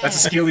 Yeah. That's a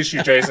skill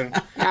issue, Jason.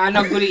 Nah, I'm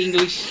not good at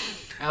English.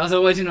 I was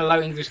always in a low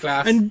English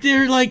class. And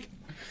they're like,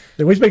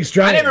 Then we speak I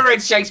Australian. never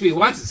read Shakespeare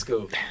once at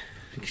school.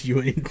 you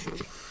in.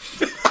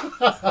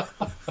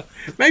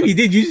 Maybe you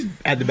did. You just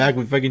at the back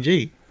with fucking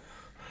G.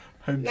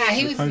 Nah,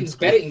 he was in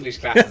better English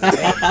classes.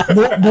 than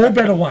me. more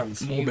better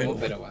ones. More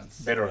better ones.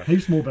 Better.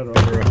 Heaps more better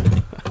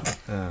ones.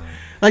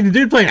 Like the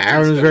dude playing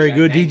Aaron was very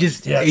good. He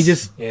just Yes. he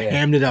just Yeah.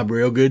 hammed it up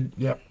real good.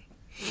 Yep.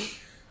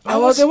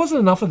 Oh, there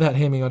wasn't enough of that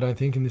hemming, I don't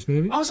think, in this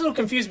movie. I was a little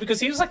confused because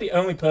he was like the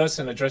only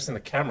person addressing the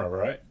camera,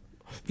 right?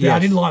 Yeah, I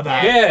didn't like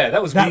that. Yeah,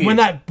 that was weird. When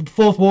that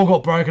fourth wall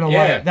got broken, I'm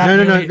Yeah. like, that No,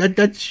 really-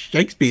 that's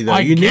Shakespeare though. I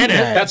you get need it.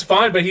 that. That's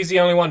fine, but he's the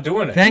only one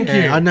doing it. Thank you.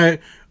 Yeah, I know.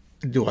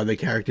 Do other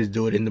characters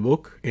do it in the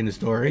book, in the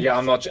story? Yeah,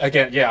 I'm not.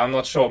 Again, yeah, I'm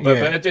not sure,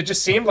 but it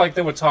just seemed like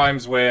there were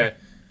times where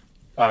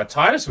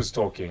Titus was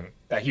talking,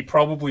 that he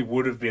probably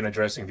would have been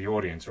addressing the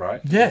audience,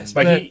 right? Yes,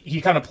 but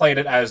he kind of played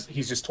it as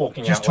he's just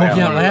talking Just out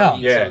talking loud. out loud.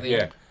 Yeah, So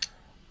yeah.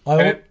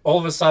 I, And all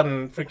of a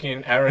sudden,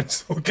 freaking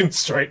Aaron's looking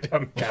straight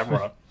down the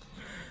camera.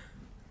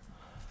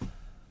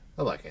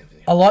 I like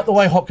Anthony. I like the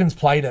way Hopkins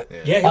played it.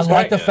 Yeah, he I was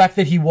like great, the fact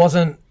that he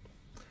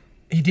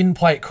didn't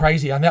play it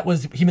crazy, and that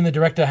was him and the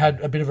director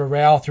had a bit of a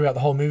row throughout the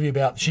whole movie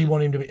about she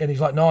wanted him to be, and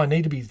he's like, no, I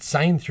need to be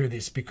sane through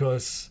this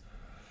because,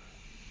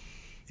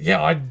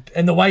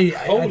 and the way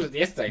Called it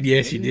yesterday.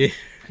 Yes, you did.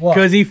 What?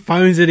 Because he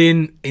phones it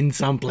in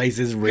some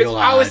places real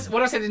hard.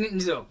 What I said in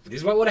this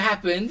is what would have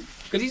happened,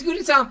 because he's good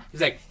at some.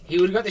 He's like, he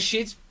would have got the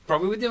shits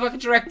probably with the fucking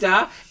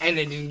director, and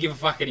then didn't give a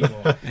fuck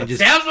anymore.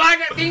 Sounds like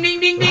it. Ding, ding,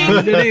 ding,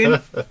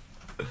 ding.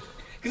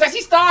 Because that's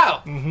his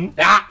style.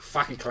 Ah,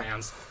 fucking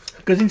clowns.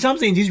 Because in some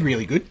scenes he's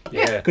really good.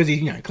 Yeah. Because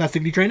he's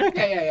classically trained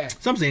actor. Yeah.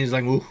 Some scenes he's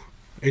like, ooh,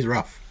 he's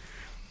rough.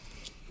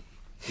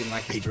 Didn't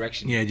like his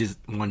direction. Yeah, just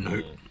one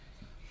note.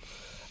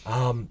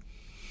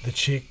 the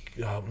chick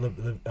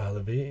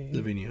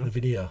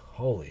Lavinia,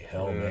 holy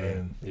hell,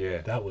 man,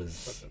 Yeah. that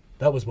was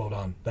well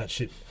done. That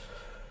shit.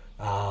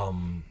 I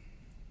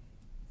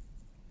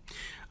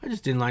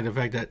just didn't like the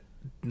fact that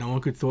no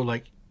one could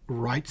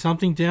write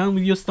something down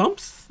with your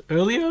stumps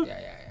earlier.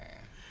 Yeah.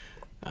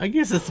 I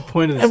guess that's the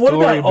point of the And what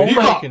story. about but Old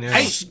fucking Mate?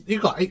 hell.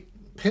 You've got 8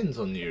 pins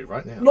on you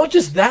right now. Not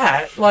just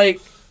that, like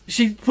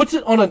she puts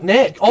it on her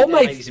neck. Old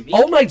ladies mate's,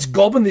 old mate's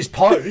gobbing this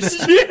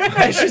post,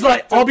 and she's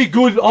like, "I'll be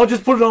good. I'll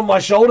just put it on my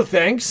shoulder,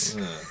 thanks."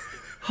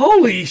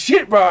 Holy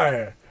shit,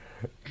 bro!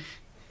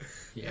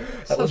 Yeah.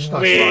 That was Such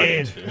nice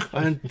weird. writing, too.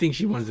 I don't think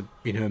she wants it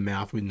in her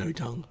mouth with no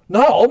tongue.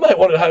 No, old mate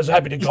was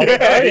happy to gob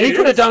it. He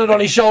could have done it on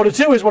his shoulder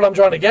too, is what I'm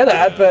trying to get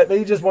at. But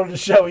he just wanted to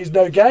show his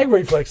no gag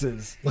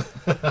reflexes.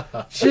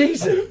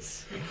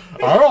 Jesus.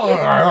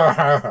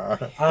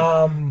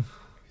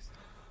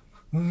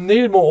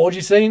 Needed more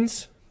orgy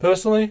scenes,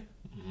 personally.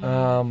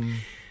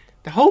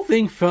 The whole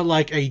thing felt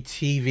like a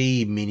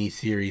TV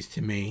miniseries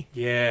to me.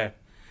 Yeah.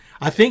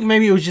 I think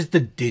maybe it was just the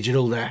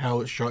digital,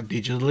 how it's shot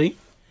digitally.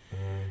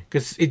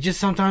 Because it just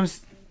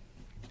sometimes...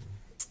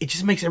 It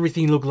just makes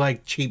everything look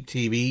like cheap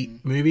TV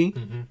movie.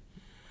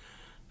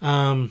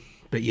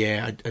 But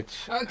yeah,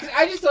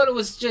 I just thought it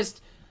was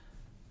just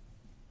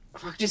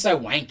so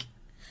wank.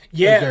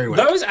 Yeah, very wank.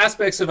 those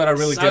aspects of it I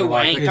really So didn't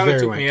like. wank. It kind of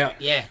It's took very me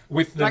out. Yeah.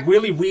 With the Like-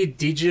 really weird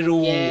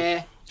digital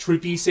Yeah.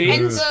 trippy And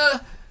scenes.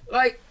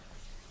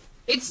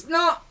 it's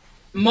not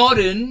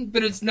modern,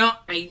 but it's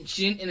not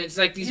ancient, and it's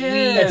like this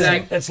Yeah.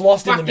 weird, It's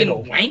lost in the fucking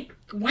middle.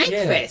 wank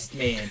Yeah. fest,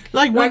 man.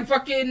 Like when- Like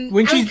fucking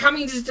when Alan she's-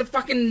 Cummings is a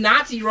fucking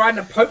Nazi riding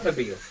a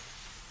Pope-mobile.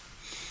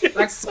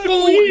 Like so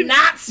full weird.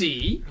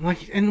 Nazi.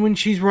 and when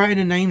she's writing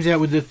her names out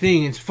with the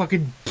thing, it's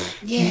fucking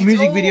Yeah,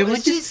 music it's video. all-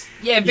 Like it's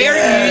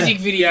very music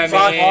video,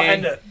 Fuck,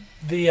 man. and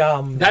the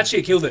That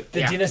shit killed it.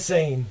 the Yeah. dinner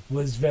scene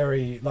was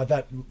very like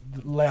that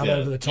loud Yeah.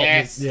 over the top.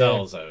 Yes. Yeah. That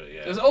was over,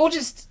 It was all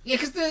just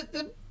because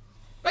the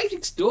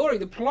basic story,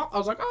 the plot. I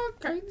was like, oh,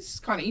 okay, this is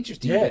kind of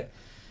interesting. Yeah.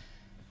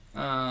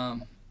 But,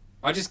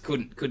 I just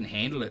couldn't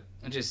handle it.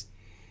 I just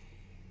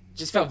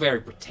felt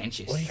very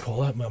pretentious. What do you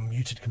call that? My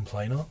muted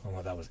complainer.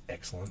 Oh, that was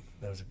excellent.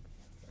 That was.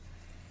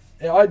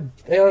 I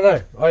don't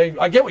know.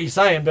 I get what you're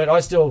saying, but I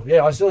still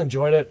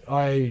enjoyed it.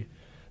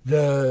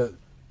 The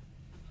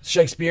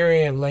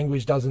Shakespearean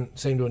language doesn't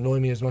seem to annoy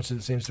me as much as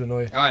it seems to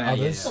annoy Oh, no,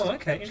 others. yeah. Oh,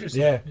 okay,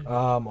 interesting. Yeah,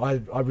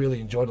 I really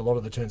enjoyed a lot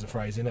of the turns of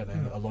phrase in it,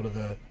 and a lot of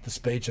the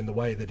speech and the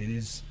way that it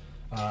is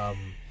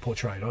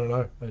portrayed. I don't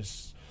know.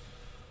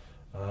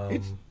 I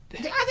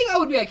think I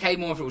would be okay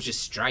more if it was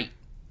just straight.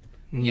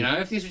 You know,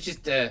 if this was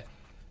just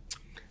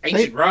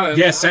ancient Rome.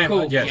 Yeah, same.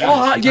 Cool. Yeah.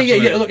 Oh,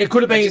 yeah. Look, it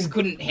could have I been. just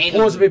couldn't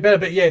handle Pause a it. bit better,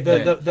 but yeah,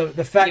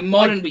 the fact You're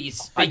modern, I, but you I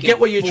speak get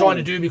what you're full. trying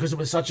to do because it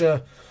was such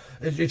a.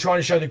 You're trying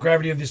to show the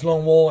gravity of this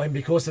long wall, and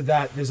because of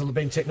that, there's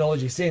been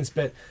technology since.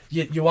 But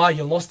you're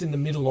lost in the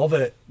middle of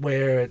it,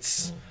 where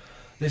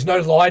there's no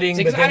lighting,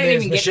 See, but 'cause I then didn't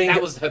there's even get machine.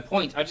 that was her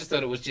point. I just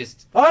thought it was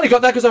just I only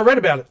got that because I read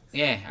about it.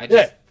 yeah. I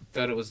just Yeah.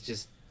 thought it was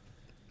just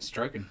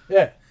stroking.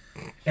 Yeah,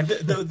 And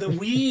the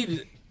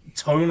weird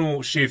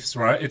tonal shifts,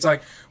 right? It's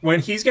like when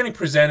he's getting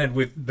presented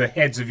with the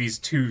heads of his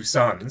 2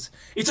 sons,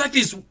 it's like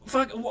this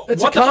fuck. it's What a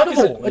the fuck is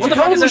carnival. it? It's What a the fuck is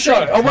carnival that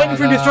show. thing? I'm waiting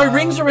for him to throw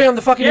rings around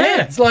the fucking Yeah.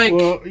 heads. Like,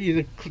 well,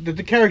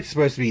 the character's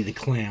supposed to be the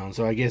clown,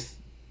 so I guess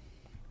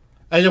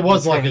And it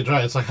was like a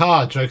joke. It's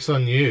like, joke's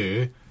on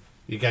you.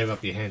 You gave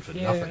up your hand for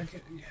nothing.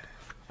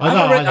 I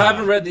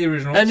haven't read the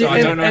original, And, so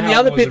I don't know and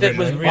how the other it bit that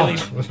was originally.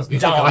 really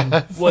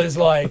dumb was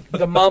like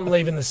the mum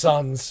leaving the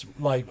sons.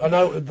 Like I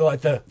know, like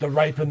the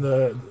rape and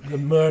the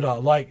murder.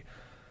 Like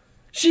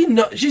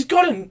she's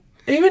got him.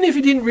 Even if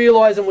he didn't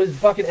realise and was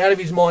fucking out of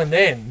his mind,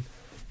 then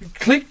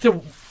clicked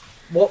to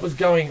what was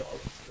going.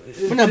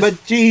 Well, no, but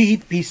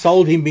he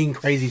sold him being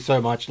crazy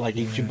so much, like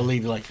he should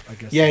believe, like,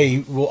 guess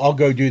I'll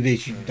go do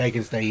this. They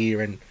can stay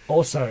here, and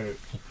Also,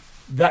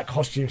 that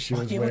costume she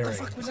was Yeah, what the wearing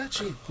fuck was that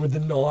shit? with the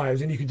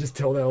knives, and you could just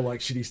tell they were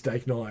like shitty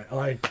steak knife.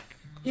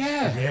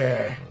 Yeah.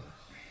 Yeah.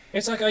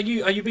 It's like, are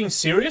you being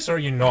serious or are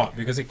you not?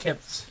 Because it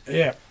kept.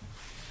 Yeah.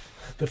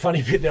 the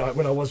funny bit there,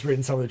 when I was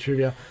reading some of the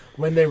trivia,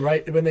 when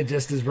they're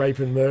just as rape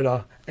and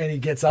murder, and he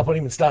gets up on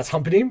him and starts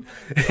humping him,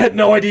 he had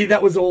no idea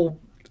that was all.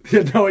 He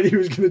had no idea he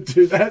was going to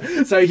do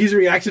that. So his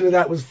reaction to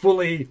that was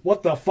fully,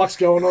 "What the fuck's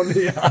going on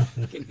here?"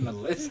 Getting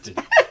molested.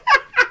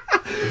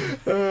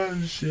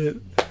 Oh shit.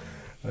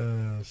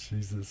 Oh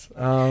Jesus.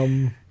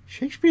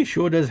 Shakespeare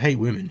sure does hate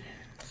women.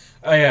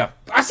 Oh yeah.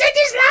 I said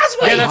this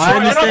last week. Yeah, that's I right.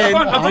 And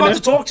understand. I forgot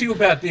to talk to you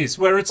about this,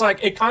 where it's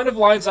like it kind of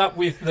lines up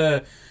with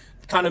the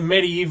kind of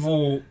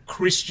medieval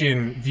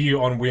Christian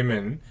view on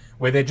women,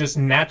 where they're just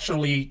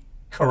naturally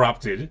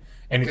corrupted,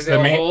 and it's 'Cause they're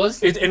the man,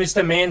 whores? and it's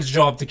the man's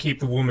job to keep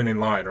the woman in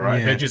line, right?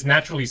 Yeah. They're just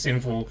naturally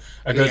sinful.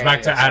 It goes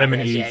back to Adam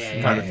and Eve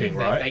kind of thing,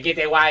 right? They get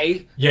their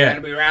way. Yeah. They're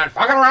gonna be around,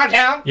 fucking around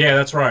town. Yeah,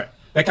 that's right.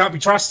 They can't be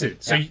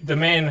trusted. So Yeah. the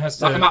man has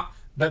to. Lock 'em up.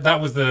 That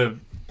was the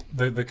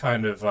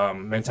kind of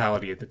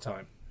mentality at the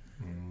time.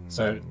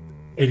 So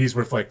it is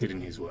reflected in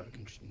his work.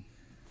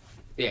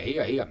 Yeah, he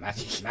got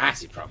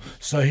massive problems.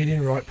 So he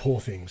didn't write poor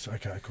things.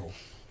 Okay, cool.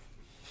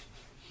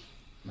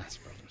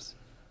 Massive problems.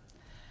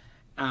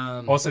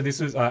 Also, this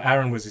was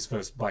Aaron was his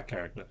first black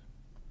character.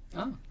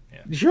 Oh.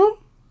 You sure?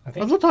 I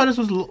think. I thought Titus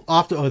was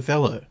after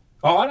Othello.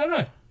 Oh, I don't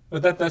know,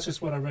 but that's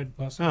just what I read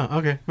last time. Oh,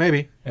 okay,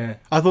 maybe. Yeah.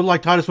 I thought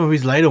like Titus was one of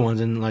his later ones,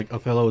 and like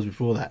Othello was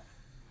before that.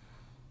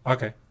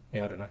 Okay.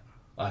 Yeah, I don't know.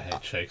 I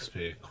hate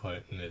Shakespeare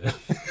quoting it.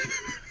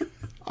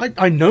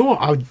 I know.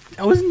 I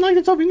wasn't like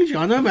the top English.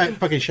 I know about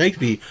fucking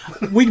Shakespeare.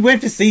 We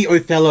went to see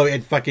Othello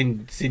at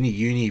fucking Sydney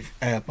Uni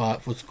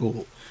for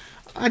school.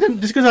 I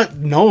don't just because I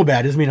know about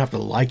it doesn't mean I have to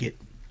like it.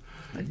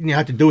 You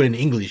have to do it in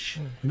English.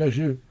 He knows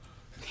you.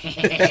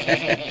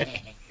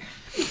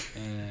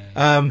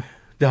 The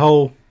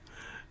whole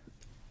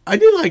I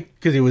do like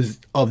because it was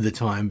of the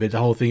time, but the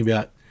whole thing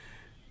about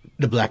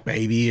the black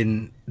baby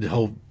and the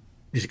whole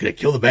just gonna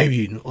kill the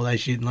baby and all that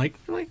shit, and like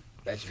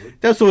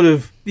that's sort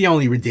of the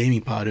only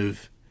redeeming part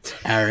of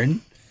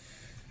Aaron.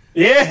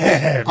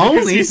 Yeah, because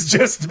Only- he's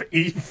just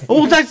evil.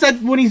 Oh, that's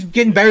that when he's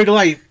getting buried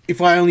alive. If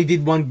I only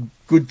did one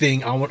good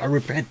thing, I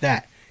repent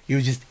that. He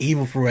was just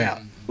evil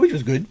throughout, which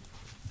was good.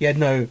 He had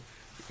no,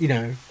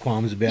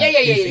 qualms about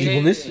his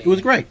evilness. It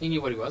was great. He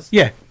knew what he was.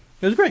 Yeah,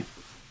 it was great.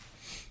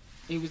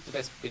 He was the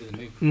best bit of the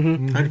movie.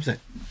 100%.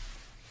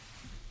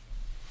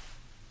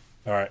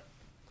 All right.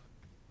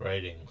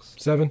 Ratings.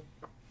 7.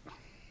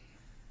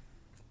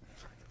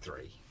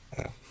 3.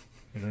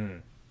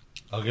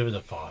 I'll give it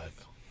a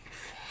 5.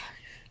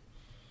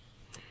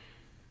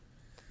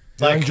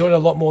 I enjoyed it a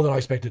lot more than I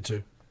expected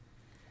to.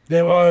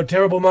 There were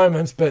terrible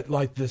moments, but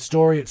like the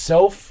story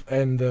itself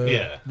and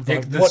Yeah.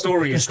 The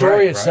story is story great,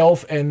 right?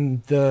 itself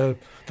and the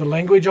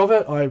language of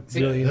it, I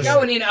really enjoyed.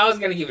 Going in, I was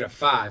going to give it a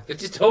 5, but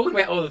just talking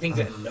about all the things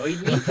that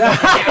annoyed me,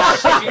 how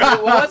shitty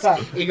it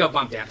was, it got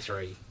bumped down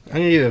 3. I'm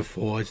gonna give it a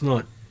 4. It's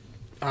not.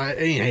 I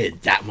didn't hate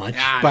it that much,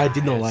 Nah, but I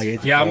did not like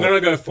it. Yeah, I'm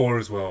gonna go 4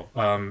 as well.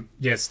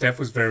 Yeah, Steph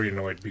was very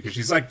annoyed because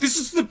she's like, "This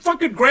is the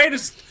fucking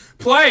greatest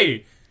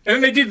play," and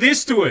then they did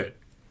this to it.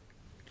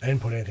 And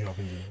put anything up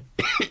in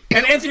you.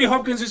 And Anthony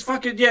Hopkins is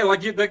fucking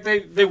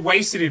they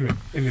wasted him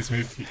in this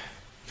movie.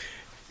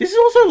 This is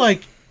also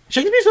like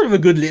Shakespeare's sort of a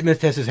good litmus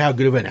test as how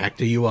good of an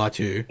actor you are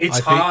too.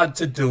 It's I think. hard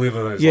to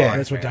deliver those Yeah, lines.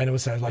 That's what man. Dana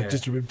was saying. Like, Yeah.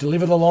 just to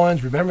deliver the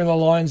lines, remembering the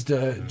lines,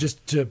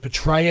 just to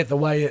portray it the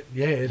way it.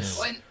 Yeah, it's.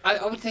 Well, and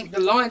I would think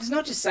the lines, it's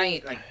not just saying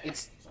it, like,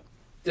 it's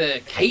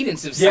the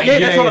cadence of Yeah,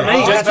 saying that's what I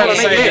mean. Just That's what I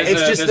about to mean. say, Yeah, there's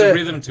it's just a the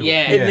rhythm to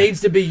Yeah. it. It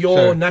needs to be your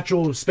So-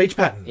 natural speech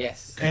pattern.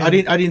 Yes. And- I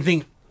didn't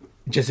think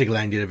Jessica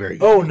Lange did a very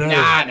good. Oh no.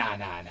 Nah.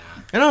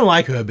 And I don't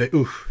like her, but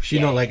oof, she's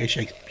Yeah. not like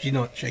she's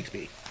not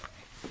Shakespeare.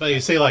 But you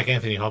see, like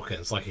Anthony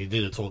Hopkins, like he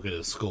did a talk at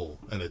his school,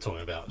 and they're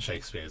talking about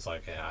Shakespeare. It's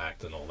like how I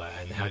act and all that,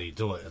 and how do you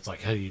do it? It's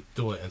like how do you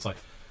do it? And it's like,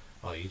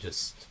 oh, you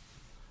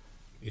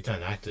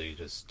don't act it, you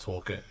just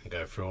talk it and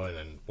go through it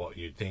and what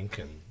you think,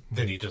 and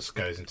then he just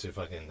goes into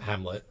fucking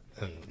Hamlet,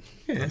 and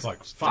it's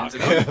like fuck,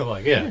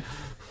 like yeah.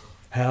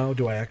 How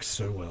do I act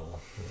so well?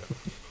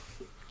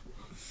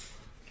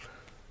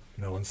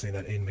 No one's seen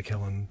that Ian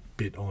McKellen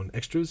bit on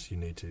Extras. You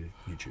need to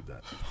YouTube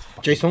that.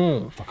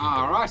 Jason.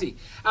 Alrighty.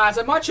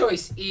 So my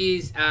choice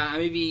is a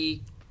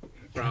movie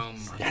from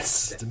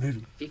Yes, it's a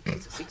movie.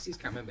 50s or 60s,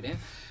 can't remember now.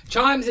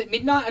 Chimes at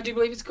Midnight, I do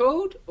believe it's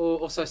called, or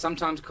also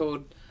sometimes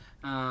called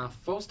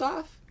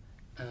Falstaff.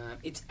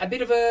 It's a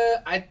bit of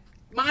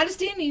my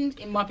understanding,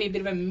 it might be a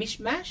bit of a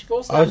mishmash.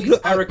 Falstaff is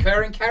a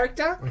recurring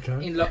character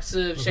in lots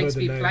of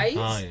Shakespeare plays.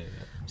 Oh, yeah.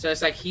 So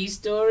it's like his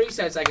story,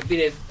 so it's like a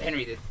bit of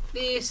Henry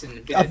this and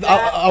a bit of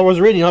that. I was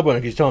reading up on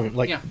it because telling me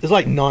like Yeah. there's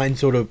like 9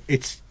 sort of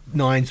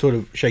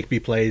Shakespeare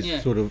plays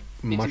Yeah. sort of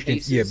and mushed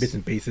pieces. in, bits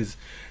and pieces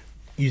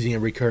using a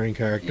recurring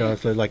character.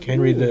 So like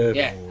Henry the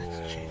Yeah.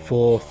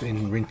 Fourth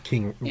and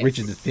King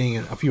Richard the Thing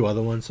and a few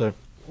other ones. So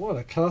What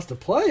a cast of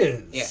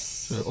players.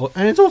 Yes.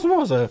 and it's awesome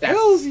also.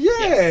 Hells yeah.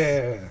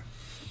 Yes.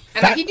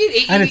 And like he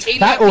did, And it's he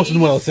fat loved-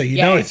 awesome well, so you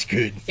know it's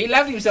good. He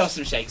loved himself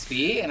some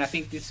Shakespeare, and I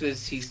think this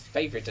was his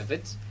favourite of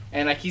it.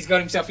 And like he's got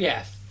himself,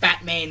 a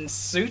fat man's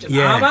suit and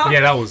Yeah. armour.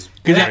 Yeah, that was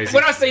And crazy.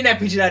 when I seen that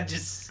picture, I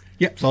just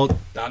Yep, sold.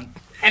 done.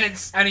 and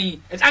it's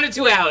under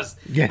 2 hours.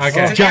 Yes.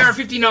 Okay. It's an hour and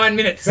 59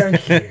 minutes.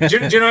 Thank you.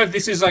 Do you know if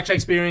this is like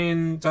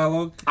Shakespearean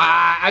dialogue?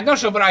 I'm not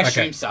sure, but I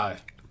assume Okay. so.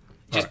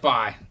 Just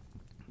by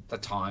the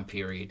time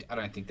period, I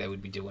don't think they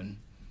would be doing.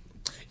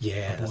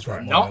 Yeah, That's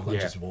right. My Not-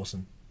 Lunches of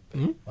Awesome.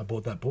 I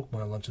bought that book,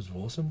 My Lunches of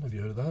Awesome. Have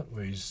you heard of that?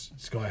 Where he's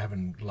this guy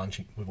having lunch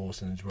with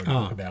Orson and he's wrote a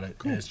book about it.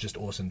 And it's just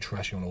Orson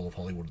trashing on all of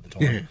Hollywood at the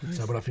time.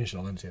 So when I finish it,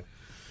 I'll lend it to you.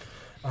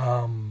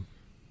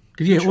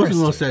 Because yeah, Orson Welles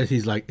Interesting. says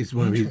he's like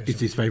it's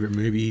his favorite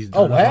movie. He's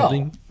Oh, done or wow.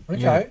 something.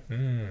 Okay.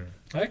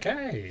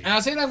 Okay. And I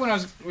see, like, when I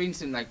was reading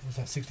some, like, Was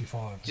that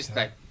 65? just Okay.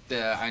 like the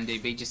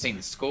IMDb, just seeing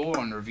the score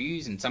on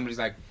reviews, and somebody's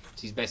like,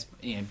 it's his best,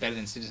 better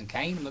than Citizen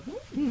Kane. I'm like,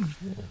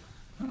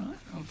 all right,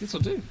 well, this will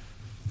do.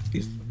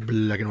 It's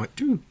black and white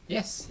too.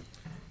 Yes.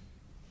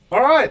 All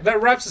right, that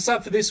wraps us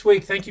up for this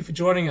week. Thank you for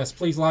joining us.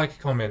 Please like,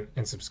 comment,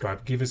 and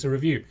subscribe. Give us a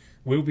review.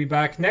 We'll be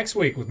back next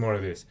week with more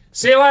of this.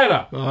 See you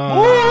later.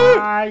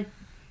 Bye.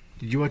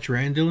 Did you watch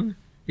Rand, Dylan?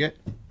 Yet?